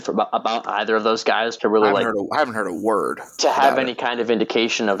season ended about either of those guys to really I haven't heard a word to have any kind of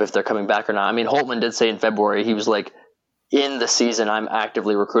indication of if they're coming back or not. Holtman did say in February he was like, in the season, I'm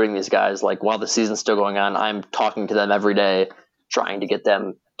actively recruiting these guys. Like while the season's still going on, I'm talking to them every day, trying to get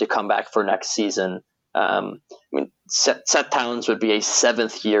them to come back for next season. Seth Towns would be a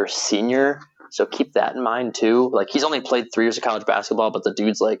 7th-year senior, so keep that in mind too. Like he's only played 3 years of college basketball, but the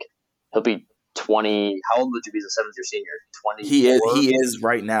dude's like he'll be 20. How old would you be as a 7th-year senior? 24? He is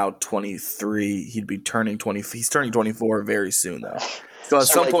right now 23. He'd be turning 20. He's turning 24 very soon though. So at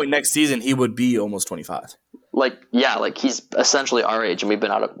some point next season, he would be almost 25. Like he's essentially our age, and we've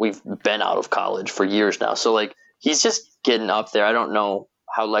been out of college for years now. So like he's just getting up there. I don't know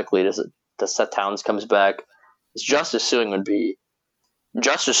how likely it is that Seth Towns comes back. Justice Sueing would be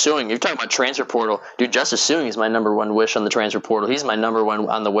Justice Sueing. You're talking about transfer portal, dude. Justice Sueing is my number one wish on the transfer portal. He's my number one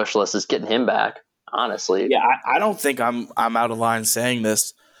on the wish list. Is getting him back. Honestly, yeah. I don't think I'm out of line saying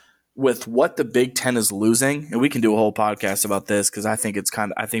this. With what the Big Ten is losing, and we can do a whole podcast about this because I think a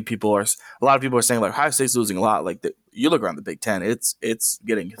lot of people are saying like Ohio State's losing a lot. Like you look around the Big Ten, it's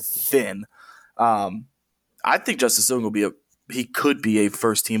getting thin. I think Justice Sueing he could be a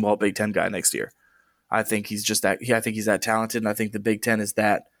first team All Big Ten guy next year. I think he's just that. I think he's that talented, and I think the Big Ten is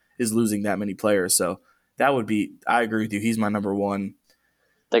losing that many players. So that would be. I agree with you. He's my number one.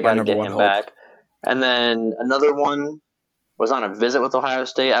 They got to get him back, and then another one was on a visit with Ohio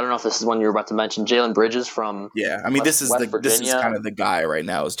State. I don't know if this is one you were about to mention. Jalen Bridges from this is kind of the guy right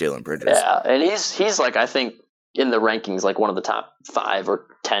now is Jalen Bridges. Yeah, and he's like I think in the rankings like one of the top 5 or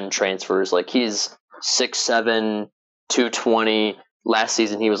 10 transfers. Like he's 6'7", 220. Last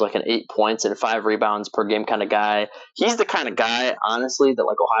season he was like an 8 points and 5 rebounds per game kind of guy. He's the kind of guy, honestly, that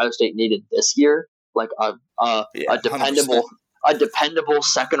like Ohio State needed this year. Like a dependable 100%. A dependable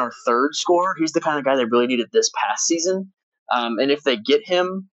second or third scorer. He's the kind of guy they really needed this past season. And if they get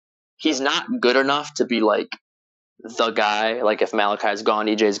him, he's not good enough to be like the guy. Like if Malachi's gone,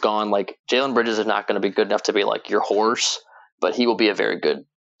 EJ's gone, like Jalen Bridges is not going to be good enough to be like your horse, but he will be a very good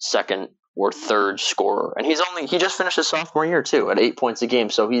second or third scorer. And he just finished his sophomore year too at 8 points a game.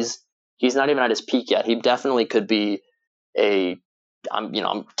 So he's not even at his peak yet. He definitely could be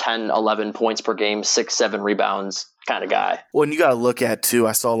I'm 10, 11 points per game, 6, 7 rebounds kind of guy. Well, and you got to look at too,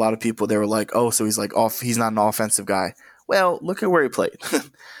 I saw a lot of people, they were like, oh, so he's like he's not an offensive guy. Well, look at where he played.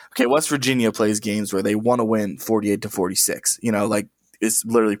 Okay, West Virginia plays games where they want to win 48-46. Like it's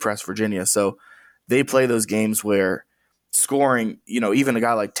literally press Virginia. So they play those games where scoring, even a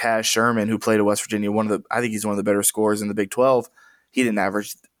guy like Taz Sherman who played at West Virginia, I think he's one of the better scorers in the Big 12. He didn't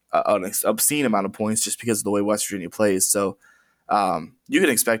average an obscene amount of points just because of the way West Virginia plays. So you can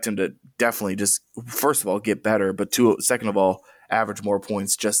expect him to definitely just, first of all, get better, but second of all, average more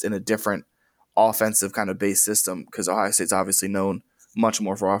points just in a different offensive kind of base system because Ohio State's obviously known much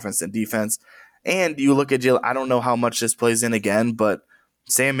more for offense than defense. And you look at Jalen, I don't know how much this plays in again, but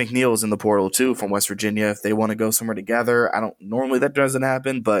Sam McNeil is in the portal too from West Virginia. If they want to go somewhere together, normally that doesn't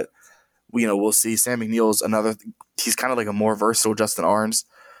happen, but we'll see. Sam McNeil is he's kind of like a more versatile Justin Arns.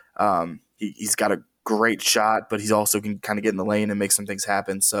 He's got a great shot, but he's also can kind of get in the lane and make some things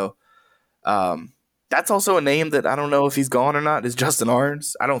happen. So that's also a name that I don't know if he's gone or not, is Justin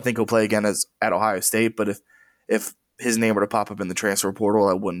Arns. I don't think he'll play again at Ohio State, but if if his name were to pop up in the transfer portal,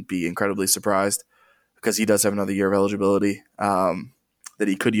 I wouldn't be incredibly surprised because he does have another year of eligibility that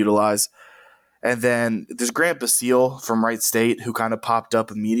he could utilize. And then there's Grant Basile from Wright State, who kind of popped up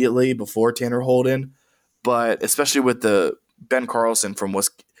immediately before Tanner Holden, but especially with the Ben Carlson from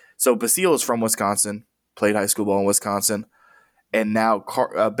Wisconsin. So Basile is from Wisconsin, played high school ball in Wisconsin, and now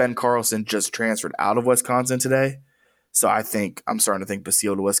Ben Carlson just transferred out of Wisconsin today. So I'm starting to think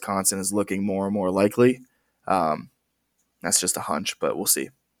Basile to Wisconsin is looking more and more likely. That's just a hunch, but we'll see.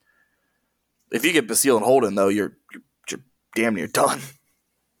 If you get Basile and Holden, though, you're damn near done.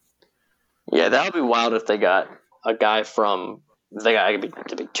 Yeah, that would be wild if they got a guy from –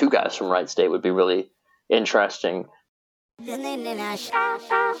 to be two guys from Wright State would be really interesting. I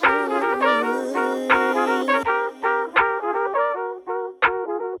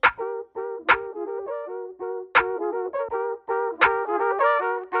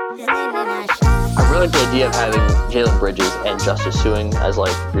really like the idea of having Jalen Bridges and Justice Sueing as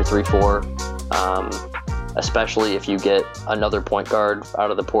like your 3-4, especially if you get another point guard out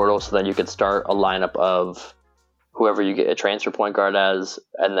of the portal, so then you could start a lineup of whoever you get a transfer point guard as,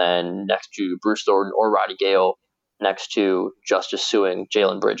 and then next to Bruce Thornton or Roddy Gale, next to Justice Sueing,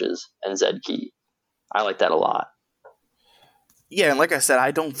 Jalen Bridges, and Zed Key. I like that a lot. Yeah, and like I said,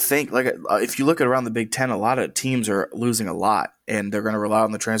 I don't think if you look at around the Big Ten, a lot of teams are losing a lot, and they're going to rely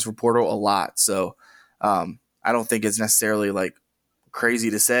on the transfer portal a lot. So I don't think it's necessarily like crazy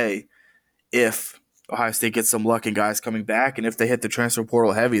to say if Ohio State gets some luck and guys coming back, and if they hit the transfer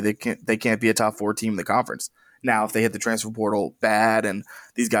portal heavy, they can't be a top 4 team in the conference. Now, if they hit the transfer portal bad and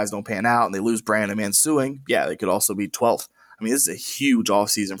these guys don't pan out and they lose Brandon Sueing, yeah, they could also be 12th. I mean, this is a huge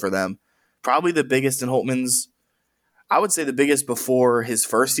offseason for them. Probably the biggest in Holtman's. I would say the biggest before his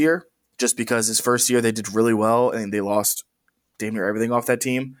first year, just because his first year they did really well and they lost damn near everything off that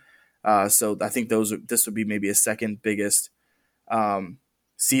team. So I think this would be maybe a second biggest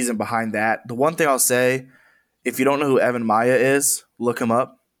season behind that. The one thing I'll say, if you don't know who Evan Maya is, look him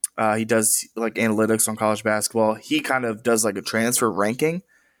up. He does like analytics on college basketball. He kind of does like a transfer ranking.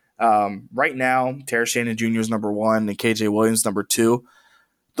 Right now, Terrence Shannon Jr. is number 1 and KJ Williams number 2.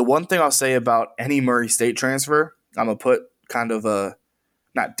 The one thing I'll say about any Murray State transfer, I'm going to put kind of a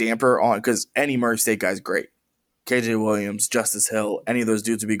not damper on, because any Murray State guy is great. KJ Williams, Justice Hill, any of those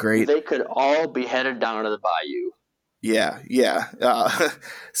dudes would be great. They could all be headed down to the bayou. Yeah.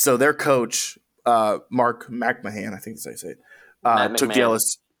 So their coach, Mark McMahon, I think that's how you say it, took the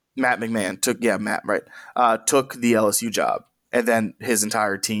LSU. Matt McMahon took the LSU job, and then his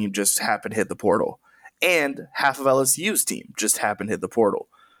entire team just happened to hit the portal, and half of LSU's team just happened to hit the portal.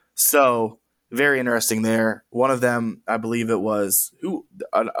 So very interesting there. One of them, I believe it was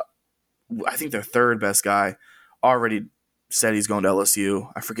I think their third best guy already said he's going to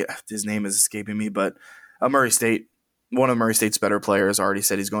LSU. I forget, his name is escaping me, but one of Murray State's better players already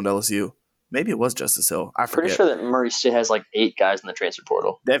said he's going to LSU. Maybe it was Justice Hill. I forget. Pretty sure that Murray State has like 8 guys in the transfer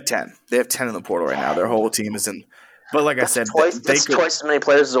portal. They have 10. They have 10 in the portal right now. Their whole team is in. But like I said, that's twice as many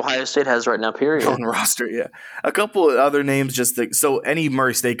players as Ohio State has right now, period. On the roster, yeah. A couple of other names, so any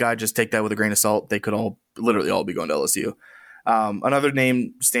Murray State guy, just take that with a grain of salt. They could literally all be going to LSU. Another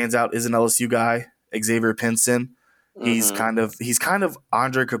name stands out is an LSU guy, Xavier Pinson. He's kind of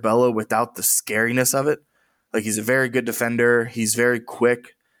Andre Cabello without the scariness of it. Like, he's a very good defender. He's very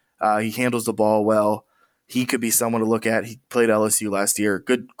quick. He handles the ball well. He could be someone to look at. He played LSU last year.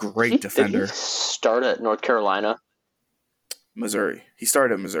 Great defender. Did he start at North Carolina? Missouri. He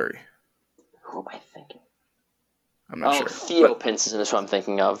started at Missouri. Who am I thinking? I'm not sure. Theo Pinson is what I'm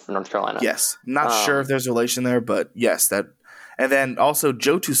thinking of, North Carolina. Yes. Not sure if there's a relation there, but yes. That. And then also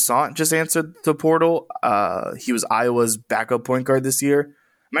Joe Toussaint just answered the portal. He was Iowa's backup point guard this year.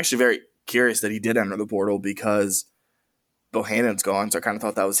 I'm actually very curious that he did enter the portal because Bohannon's gone, so I kind of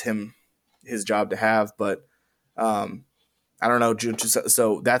thought that was his job to have, but I don't know.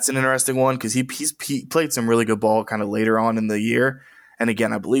 So that's an interesting one because he played some really good ball kind of later on in the year, and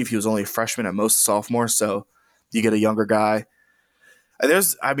again, I believe he was only a freshman at most, sophomore. So you get a younger guy.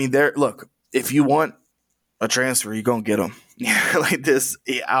 Look, if you want a transfer, you're gonna get him. Like this,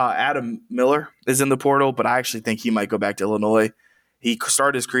 Adam Miller is in the portal, but I actually think he might go back to Illinois. He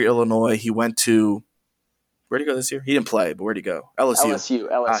started his career at Illinois. He went to. Where'd he go this year? He didn't play, but where'd he go?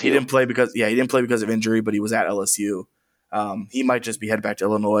 LSU. He didn't play because of injury, but he was at LSU. He might just be headed back to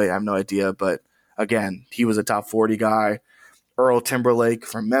Illinois. I have no idea, but again, he was a top 40 guy. Earl Timberlake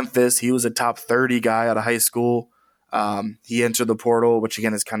from Memphis, he was a top 30 guy out of high school. He entered the portal, which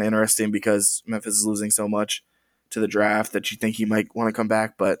again is kind of interesting because Memphis is losing so much to the draft that you think he might want to come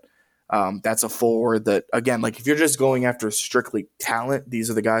back, but that's a forward that, again, like if you're just going after strictly talent, these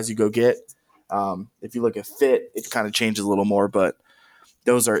are the guys you go get. If you look at fit, it kind of changes a little more, but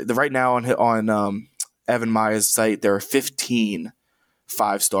those are right now on Evan Maya's site. There are 15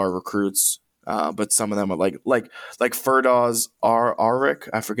 5-star recruits, but some of them are like Ferdoz Arik.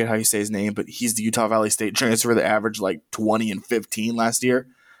 I forget how you say his name, but he's the Utah Valley State transfer that averaged like 20 and 15 last year.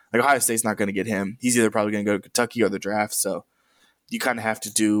 Like Ohio State's not going to get him. He's either probably going to go to Kentucky or the draft. So you kind of have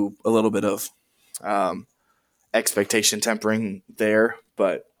to do a little bit of expectation tempering there.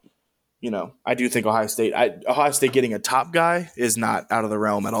 But, I do think Ohio State getting a top guy is not out of the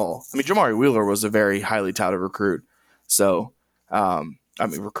realm at all. I mean, Jamari Wheeler was a very highly touted recruit. So,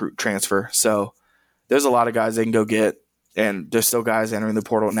 recruit transfer. So there's a lot of guys they can go get. And there's still guys entering the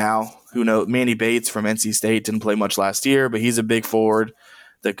portal now. Who knows? Manny Bates from NC State didn't play much last year, but he's a big forward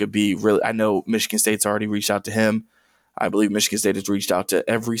that could be really – I know Michigan State's already reached out to him. I believe Michigan State has reached out to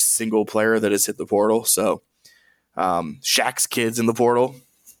every single player that has hit the portal. So Shaq's kid's in the portal.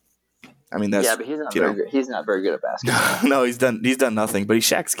 I mean, that's – yeah, but he's not very good. He's not very good at basketball. No, he's done nothing, but he's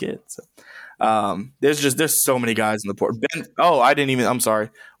Shaq's kid. So. There's so many guys in the portal. I'm sorry.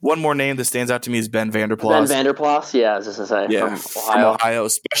 One more name that stands out to me is Ben Vanderplas. Ben Vanderplas, yeah, I was just going to say, from Ohio.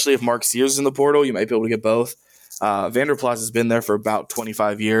 Especially if Mark Sears is in the portal, you might be able to get both. Vanderplas has been there for about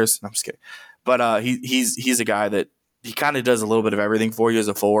 25 years. I'm just kidding. But he's a guy that he kind of does a little bit of everything for you as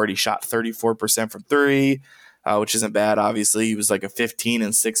a forward. He shot 34% from three, which isn't bad, obviously. He was like a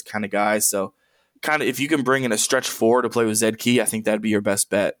 15-6 kind of guy. So kind of if you can bring in a stretch four to play with Zed Key, I think that'd be your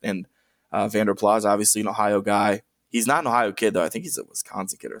best bet. And Vanderplas, obviously an Ohio guy. He's not an Ohio kid, though. I think he's a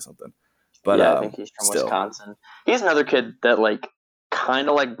Wisconsin kid or something. But yeah, I think he's from Wisconsin. He's another kid that, like, kind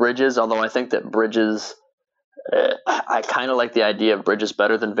of like Bridges, although I think that Bridges I kind of like the idea of Bridges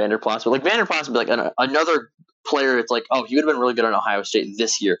better than Vanderplas. But, like, Vanderplas would be, like, another player. It's like, oh, he would have been really good on Ohio State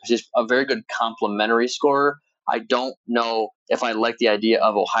this year because he's a very good complementary scorer. I don't know if I like the idea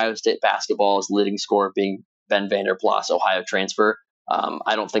of Ohio State basketball's leading scorer being Ben Vanderplas, Ohio transfer.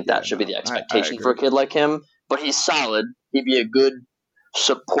 I don't think that should be the expectation for a kid like him, but he's solid. He'd be a good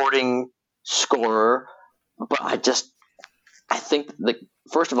supporting scorer, but I think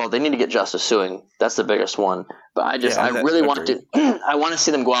first of all, they need to get Justice Sueing. That's the biggest one. But I really want to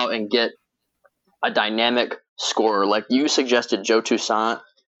see them go out and get a dynamic scorer. Like you suggested, Joe Toussaint.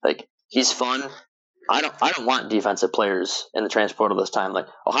 Like he's fun. I don't want defensive players in the transfer portal this time. Like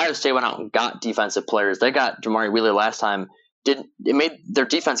Ohio State went out and got defensive players. They got Jamari Wheeler last time. It made their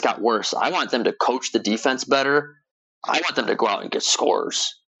defense got worse. I want them to coach the defense better. I want them to go out and get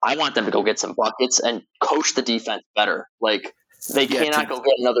scores. I want them to go get some buckets and coach the defense better. Like they cannot go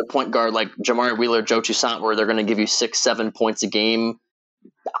get another point guard like Jamari Wheeler, Joe Toussaint, where they're going to give you 6-7 points a game.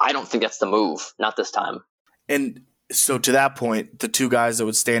 I don't think that's the move. Not this time. And so to that point, the two guys that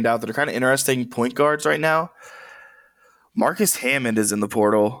would stand out that are kind of interesting point guards right now, Marcus Hammond is in the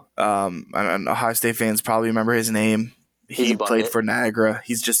portal. And Ohio State fans probably remember his name. He played for Niagara.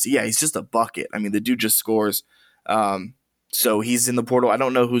 He's just a bucket. I mean, the dude just scores. So he's in the portal. I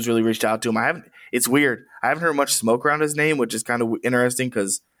don't know who's really reached out to him. It's weird. I haven't heard much smoke around his name, which is kind of interesting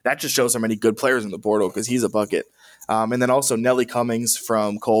because that just shows how many good players in the portal because he's a bucket. And then also Nelly Cummings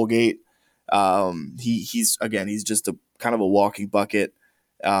from Colgate. He's just a kind of a walking bucket.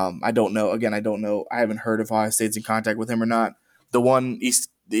 I don't know. I haven't heard if Ohio State's in contact with him or not. The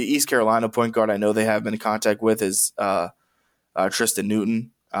East Carolina point guard I know they have been in contact with is Tristan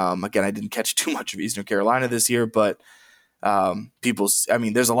Newton. Again, I didn't catch too much of Eastern Carolina this year, but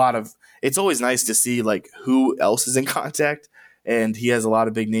there's a lot of – it's always nice to see, like, who else is in contact, and he has a lot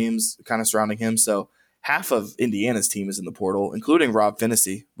of big names kind of surrounding him. So half of Indiana's team is in the portal, including Rob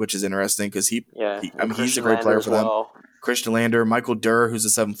Finney, which is interesting because he's a great player for them. Christian Lander, Michael Durr, who's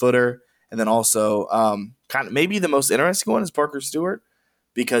a 7-footer, and then also kind of maybe the most interesting one is Parker Stewart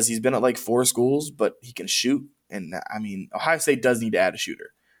because he's been at, like, 4 schools, but he can shoot. And, I mean, Ohio State does need to add a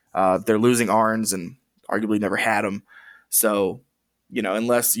shooter. They're losing Arns and arguably never had him. So,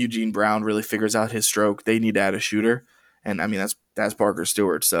 unless Eugene Brown really figures out his stroke, they need to add a shooter. And, I mean, that's Parker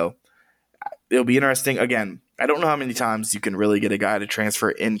Stewart. So, it'll be interesting. Again, I don't know how many times you can really get a guy to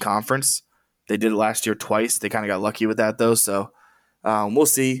transfer in conference. They did it last year twice. They kind of got lucky with that, though. So, we'll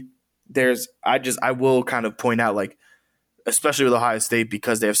see. I will kind of point out, like, especially with Ohio State,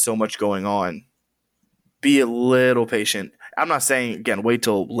 because they have so much going on, be a little patient. I'm not saying, again, wait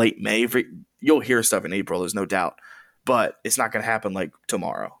till late May. You'll hear stuff in April, there's no doubt. But it's not going to happen like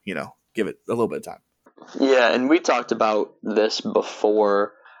tomorrow. Give it a little bit of time. Yeah, and we talked about this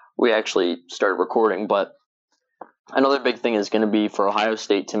before we actually started recording. But another big thing is going to be for Ohio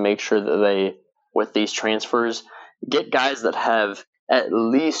State to make sure that they, with these transfers, get guys that have at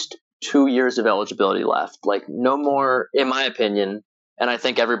least 2 years of eligibility left. Like no more, in my opinion, and I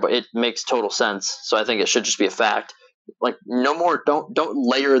think it makes total sense. So I think it should just be a fact. Like, no more. Don't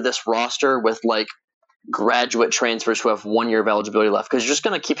layer this roster with like graduate transfers who have 1 year of eligibility left, because you're just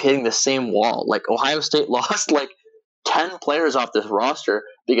going to keep hitting the same wall. Like, Ohio State lost like 10 players off this roster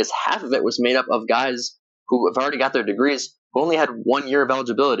because half of it was made up of guys who have already got their degrees who only had 1 year of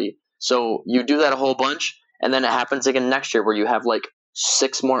eligibility. So you do that a whole bunch, and then it happens again next year where you have like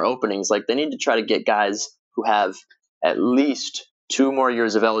 6 more openings. Like, they need to try to get guys who have at least 2 more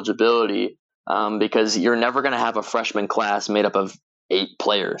years of eligibility, because you're never going to have a freshman class made up of 8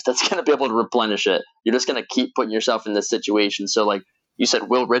 players that's going to be able to replenish it. You're just going to keep putting yourself in this situation. So, like you said,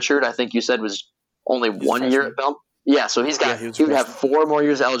 Will Richard, I think you said, was only 1 year at Belmont. Yeah, so he would have 4 more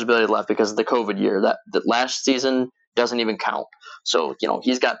years of eligibility left because of the COVID year. That last season doesn't even count. So,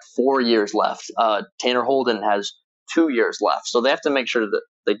 he's got 4 years left. Tanner Holden has 2 years left. So they have to make sure that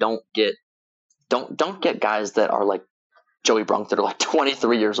they don't get guys that are like Joey Brunk that are like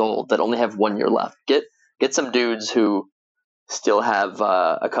 23 years old that only have 1 year left. Get some dudes who still have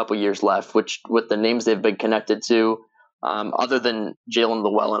a couple years left, which with the names they've been connected to, other than Jalen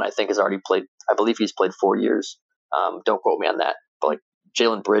Llewellyn, I think has already played. I believe he's played 4 years. Don't quote me on that, but like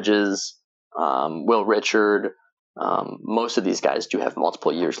Jalen Bridges, Will Richard, most of these guys do have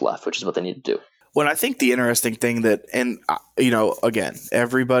multiple years left, which is what they need to do. Well, I think the interesting thing that, and again,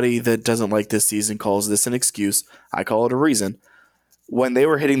 everybody that doesn't like this season calls this an excuse. I call it a reason. When they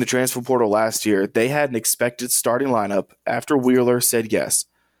were hitting the transfer portal last year, they had an expected starting lineup after Wheeler said yes.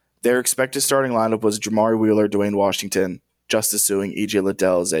 Their expected starting lineup was Jamari Wheeler, Dwayne Washington, Justice Suing, E.J.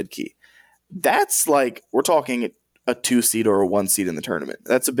 Liddell, Zed Key. That's like, we're talking a 2 seed or a 1 seed in the tournament.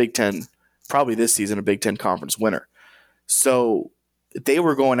 That's a Big Ten, probably this season, a Big Ten conference winner. So they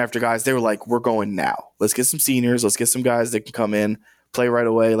were going after guys. They were like, we're going now. Let's get some seniors. Let's get some guys that can come in, play right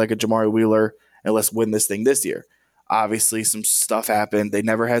away like a Jamari Wheeler, and let's win this thing this year. Obviously, some stuff happened. They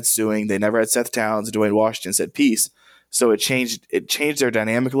never had Suing. They never had Seth Towns. Dwayne Washington said peace. So it changed their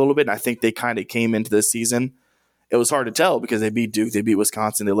dynamic a little bit, and I think they kind of came into this season. It was hard to tell because they beat Duke, they beat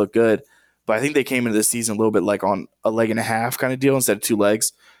Wisconsin, they looked good. But I think they came into this season a little bit like on a leg and a half kind of deal instead of 2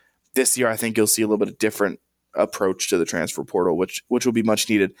 legs. This year, I think you'll see a little bit of different approach to the transfer portal, which will be much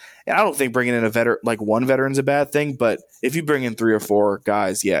needed. And I don't think bringing in one veteran's a bad thing, but if you bring in 3 or 4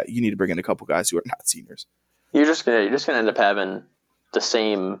 guys, yeah, you need to bring in a couple guys who are not seniors. You're just gonna end up having the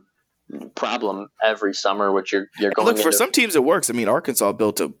same problem every summer, which you're going. Look, for some teams it works. I mean, Arkansas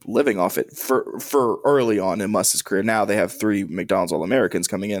built a living off it for early on in Musk's career. Now they have 3 McDonald's All-Americans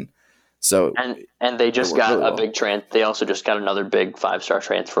coming in. So and they just got really a big They also just got another big 5-star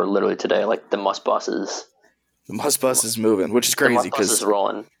transfer literally today. Like the Muss Bus is. The Muss Bus is moving, which is crazy because is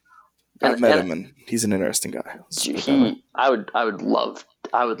rolling. I've met him and he's an interesting guy. I would love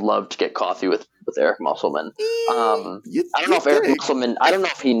to get coffee with Eric Musselman. I don't know if Eric Musselman. I don't know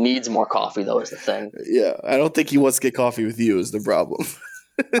if he needs more coffee though. Is the thing. Yeah, I don't think he wants to get coffee with you. Is the problem.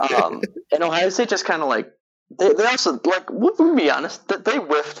 And Ohio State just kind of like they also like. We'll be honest. They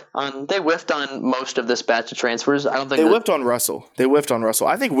whiffed on most of this batch of transfers. I don't think they whiffed on Russell.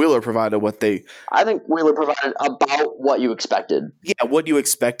 I think Wheeler provided about what you expected. Yeah, what you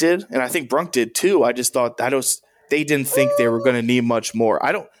expected, and I think Brunk did too. I just thought they didn't think they were going to need much more.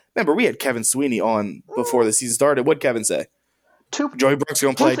 I don't remember. We had Kevin Sweeney on before the season started. What'd Kevin say? Joey Brunk's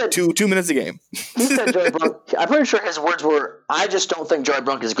going to play 2 minutes a game. He said Joey Brunk. I'm pretty sure his words were, "I just don't think Joey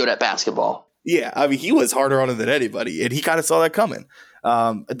Brunk is good at basketball." Yeah, I mean, he was harder on it than anybody, and he kind of saw that coming.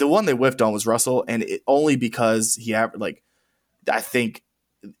 The one they whiffed on was Russell, and only because I think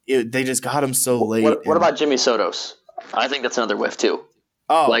they just got him so late. What about Jimmy Sotos? I think that's another whiff too.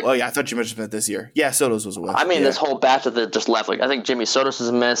 Oh, yeah, I thought you mentioned that this year. Yeah, Sotos was a whiff. I mean, this whole batch that just left. Like, I think Jimmy Sotos is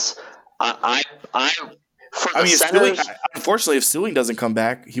a miss. Unfortunately, if Suing doesn't come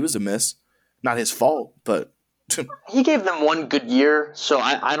back, he was a miss. Not his fault, but he gave them 1 good year, so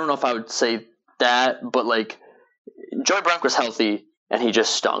I don't know if I would say that, but like Joey Brunk was healthy and he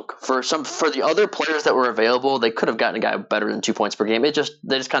just stunk. For the other players that were available, they could have gotten a guy better than 2 points per game. They just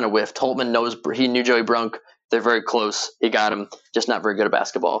kind of whiffed. Holtman he knew Joey Brunk. They're very close. He got him, just not very good at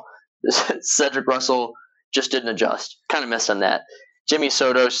basketball. Cedric Russell just didn't adjust. Kind of missed on that. Jimmy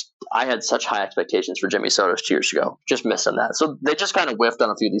Sotos, I had such high expectations for Jimmy Sotos 2 years ago. Just missed on that. So they just kind of whiffed on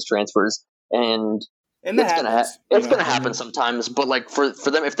a few of these transfers, and it's gonna happen sometimes. But like for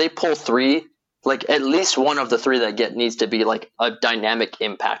them, if they pull 3, like at least one of the 3 that get needs to be like a dynamic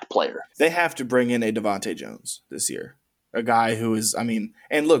impact player. They have to bring in a Devontae Jones this year, a guy who is. I mean,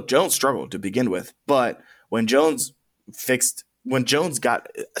 and look, Jones struggled to begin with, but when Jones got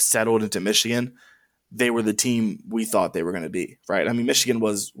settled into Michigan, they were the team we thought they were going to be, right? I mean, Michigan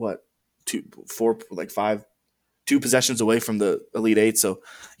was 5 2 possessions away from the Elite Eight. So,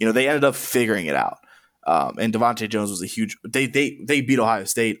 they ended up figuring it out. And Devontae Jones was a huge – they beat Ohio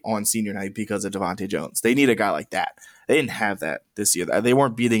State on senior night because of Devontae Jones. They need a guy like that. They didn't have that this year. They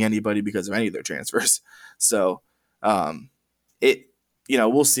weren't beating anybody because of any of their transfers. So,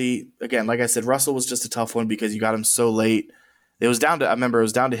 we'll see. Again, like I said, Russell was just a tough one because you got him so late. I remember it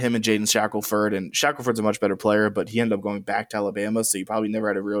was down to him and Jaden Shackelford, and Shackelford's a much better player, but he ended up going back to Alabama, so you probably never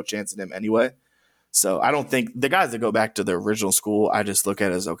had a real chance at him anyway. So I don't think the guys that go back to their original school, I just look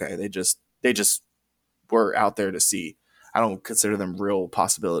at as, okay, they just were out there to see. I don't consider them real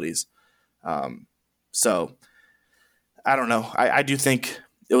possibilities. So I don't know. I do think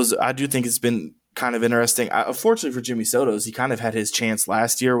it's been kind of interesting. Unfortunately for Jimmy Soto, he kind of had his chance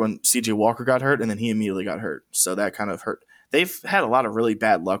last year when CJ Walker got hurt, and then he immediately got hurt. So that kind of hurt. They've had a lot of really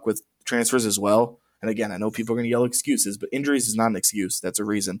bad luck with transfers as well. And again, I know people are going to yell excuses, but injuries is not an excuse. That's a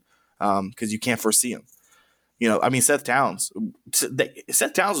reason, because you can't foresee them. Seth Towns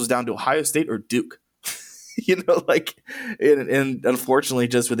was down to Ohio State or Duke. And unfortunately,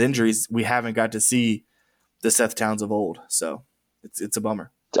 just with injuries, we haven't got to see the Seth Towns of old. So it's a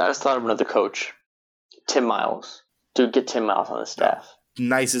bummer. I just thought of another coach, Tim Miles. Dude, get Tim Miles on the staff.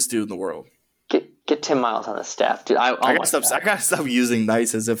 Nicest dude in the world. Get Tim Miles on the staff, dude. I gotta stop using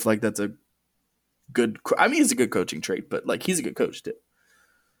nice as if that's a good. It's a good coaching trait, but he's a good coach too.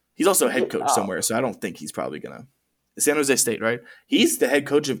 He's also a head coach somewhere, so I don't think he's probably gonna. San Jose State, right? He's the head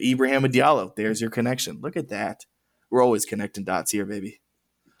coach of Ibrahim Diallo. There's your connection. Look at that. We're always connecting dots here, baby.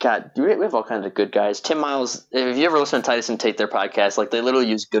 God, we have all kinds of good guys. Tim Miles, if you ever listen to Titus and Tate, their podcast, they literally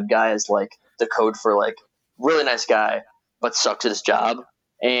use good guy as the code for really nice guy, but sucks at his job.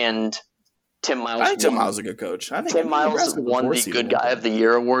 And Tim Miles. I think Tim Miles is a good coach. I think Tim Miles won the Good Guy of the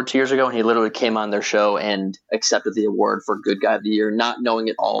Year award 2 years ago, and he literally came on their show and accepted the award for Good Guy of the Year, not knowing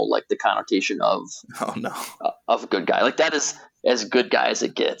at all the connotation of of good guy. That is as good guy as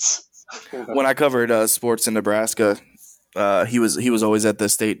it gets. When I covered sports in Nebraska, he was always at the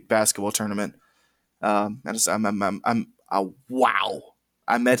state basketball tournament. Wow!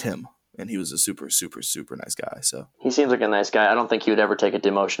 I met him. And he was a super, super, super nice guy. So he seems like a nice guy. I don't think he would ever take a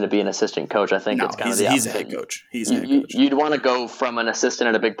demotion to be an assistant coach. I think it's kind of the opposite. He's a head coach. He's a head coach. You'd want to go from an assistant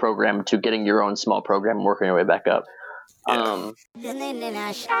at a big program to getting your own small program and working your way back up. Yeah.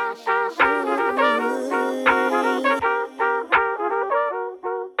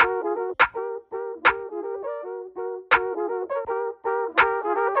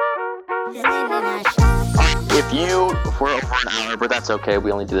 We're over an hour, but that's okay.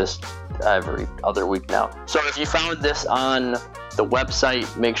 We only do this every other week now. So if you found this on the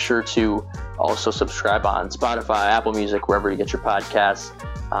website, make sure to also subscribe on Spotify, Apple Music, wherever you get your podcasts.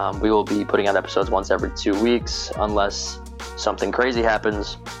 We will be putting out episodes once every 2 weeks, unless something crazy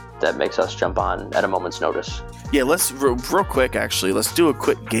happens that makes us jump on at a moment's notice. Yeah, let's real quick, actually, let's do a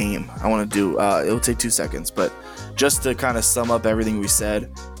quick game. I want to do, it'll take 2 seconds, but just to kind of sum up everything we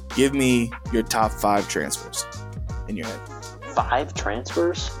said, give me your top 5 transfers in your head. 5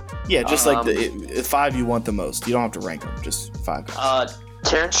 transfers? Yeah, just the 5 you want the most. You don't have to rank them, just 5 guys.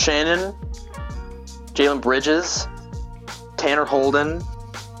 Terrence Shannon, Jalen Bridges, Tanner Holden.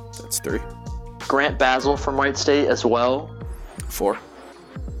 That's 3. Grant Basil from Wright State as well. 4.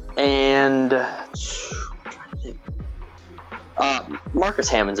 And Marcus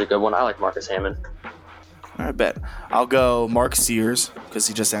Hammond's a good one. I like Marcus Hammond. All right, bet. I'll go Mark Sears because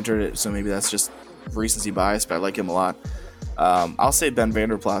he just entered it, so maybe that's just recency bias, but I like him a lot. I'll say Ben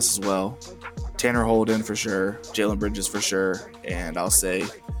Vanderplas as well. Tanner Holden for sure. Jalen Bridges for sure. And I'll not even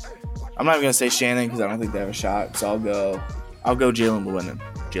gonna say Shannon because I don't think they have a shot. So I'll go Jalen Lewin.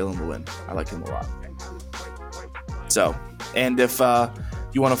 I like him a lot. So, and if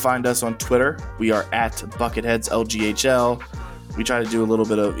you want to find us on Twitter, we are at BucketheadsLGHL. We try to do a little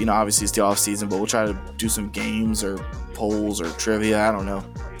bit of, obviously it's the off season, but we'll try to do some games or polls or trivia. I don't know,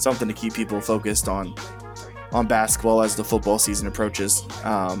 something to keep people focused on basketball as the football season approaches.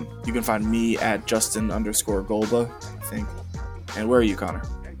 You can find me at Justin_Golba, I think. And where are you, Connor?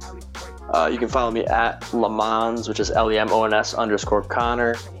 You can follow me at Lemons, which is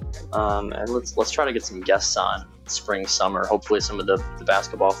LEMONS_Connor. And let's try to get some guests on spring, summer. Hopefully some of the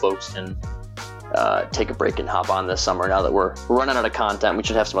basketball folks can take a break and hop on this summer. Now that we're running out of content, we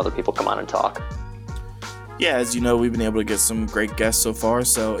should have some other people come on and talk. Yeah, as you know, we've been able to get some great guests so far.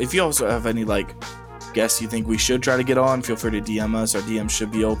 So if you also have any guests you think we should try to get on, feel free to DM us. Our DMs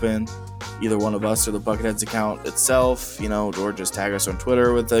should be open, either one of us or the Bucketheads account itself, or just tag us on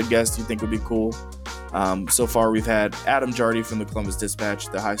Twitter with a guest you think would be cool. So far, we've had Adam Jardy from the Columbus Dispatch,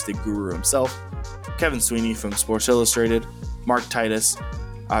 the high state guru himself, Kevin Sweeney from Sports Illustrated, Mark Titus,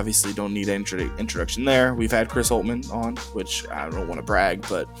 Obviously, don't need introduction there. We've had Chris Holtman on, which I don't want to brag,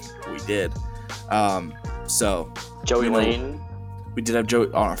 but we did. So Joey Lane. We did have Joey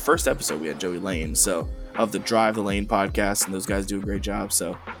on our first episode. We had Joey Lane, so of the Drive the Lane podcast, and those guys do a great job.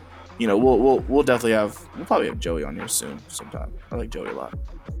 So, we'll probably have Joey on here soon, sometime. I like Joey a lot.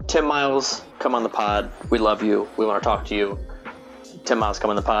 Tim Miles, come on the pod. We love you. We want to talk to you. Tim Miles, come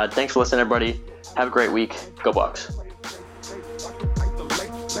on the pod. Thanks for listening, everybody. Have a great week. Go Bucks.